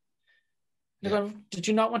goes on. They're going, did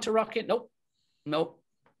you not want to rock it? Nope.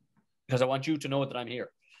 Because I want you to know that I'm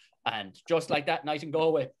here. And just like that night in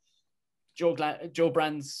Galway, Joe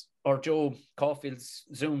Brand's or Joe Caulfield's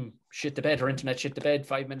Zoom shit the bed or internet shit the bed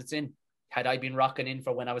 5 minutes in. Had I been rocking in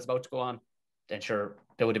for when I was about to go on, then sure,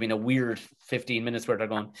 there would have been a weird 15 minutes where they're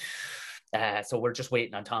going, so we're just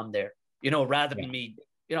waiting on Tom there. Rather than me,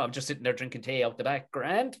 I'm just sitting there drinking tea out the back.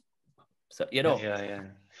 Grand. So, Yeah.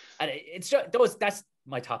 And it's just, that's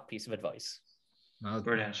my top piece of advice.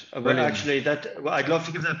 Brilliant. Well, actually, I'd love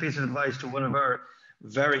to give that piece of advice to one of our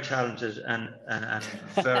very talented and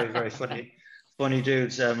very, very funny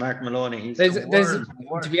dudes, Mark Maloney.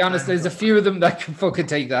 To be honest, there's a few of them that can fucking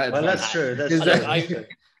take that advice. Well, that's true. That's true.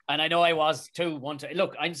 And I know I was too.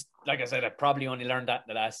 Look, I'm just, like I said, I probably only learned that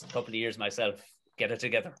in the last couple of years myself. Get it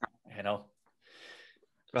together,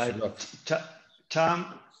 Right.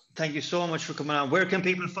 Tom, thank you so much for coming on. Where can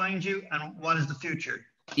people find you, and what is the future?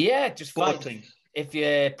 Yeah, just both things. If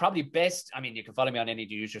you probably best, you can follow me on any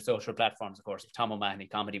of your social platforms, of course. Tom O'Mahony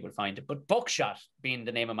Comedy will find it. But Buckshot being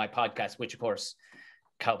the name of my podcast, which of course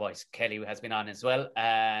Cowboys Kelly has been on as well,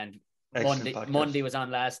 and Monday was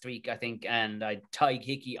on last week, I think, and I Tig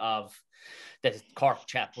Hickey of the Cork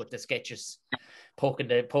chap with the sketches poking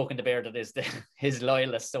the bear that is his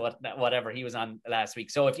loyalist or whatever. He was on last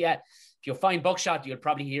week. So if you find Buckshot, you'll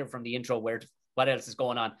probably hear from the intro what else is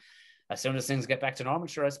going on. As soon as things get back to normal,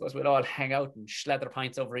 sure, I suppose we'll all hang out and slather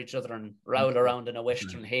pints over each other and roll around in a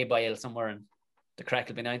western hay bale somewhere, and the crack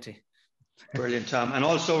will be 90. Brilliant, Tom. And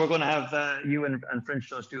also, we're going to have you and French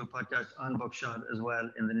Toast do a podcast on Buckshot as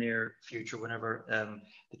well in the near future. Whenever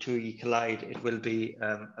the two of you collide, it will be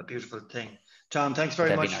a beautiful thing. Tom, thanks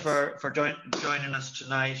very much for joining us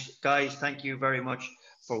tonight. Guys, thank you very much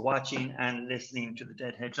for watching and listening to the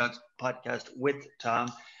Dead Hedgehogs podcast with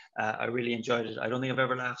Tom. I really enjoyed it. I don't think I've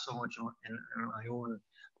ever laughed so much in my own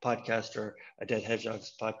podcast or a Dead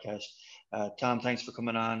Hedgehogs podcast. Tom, thanks for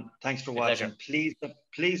coming on. Thanks for watching.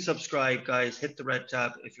 Please subscribe, guys. Hit the red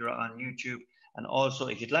tab if you're on YouTube. And also,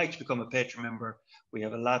 if you'd like to become a Patreon member, we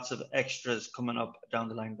have lots of extras coming up down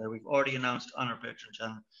the line that we've already announced on our Patreon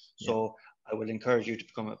channel. So I will encourage you to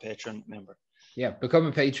become a Patreon member. Yeah, become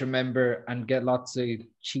a Patreon member and get lots of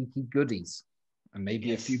cheeky goodies and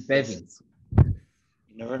maybe a few bevies.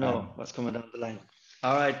 You never know what's coming down the line.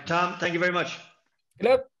 All right, Tom, thank you very much. Good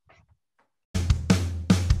luck.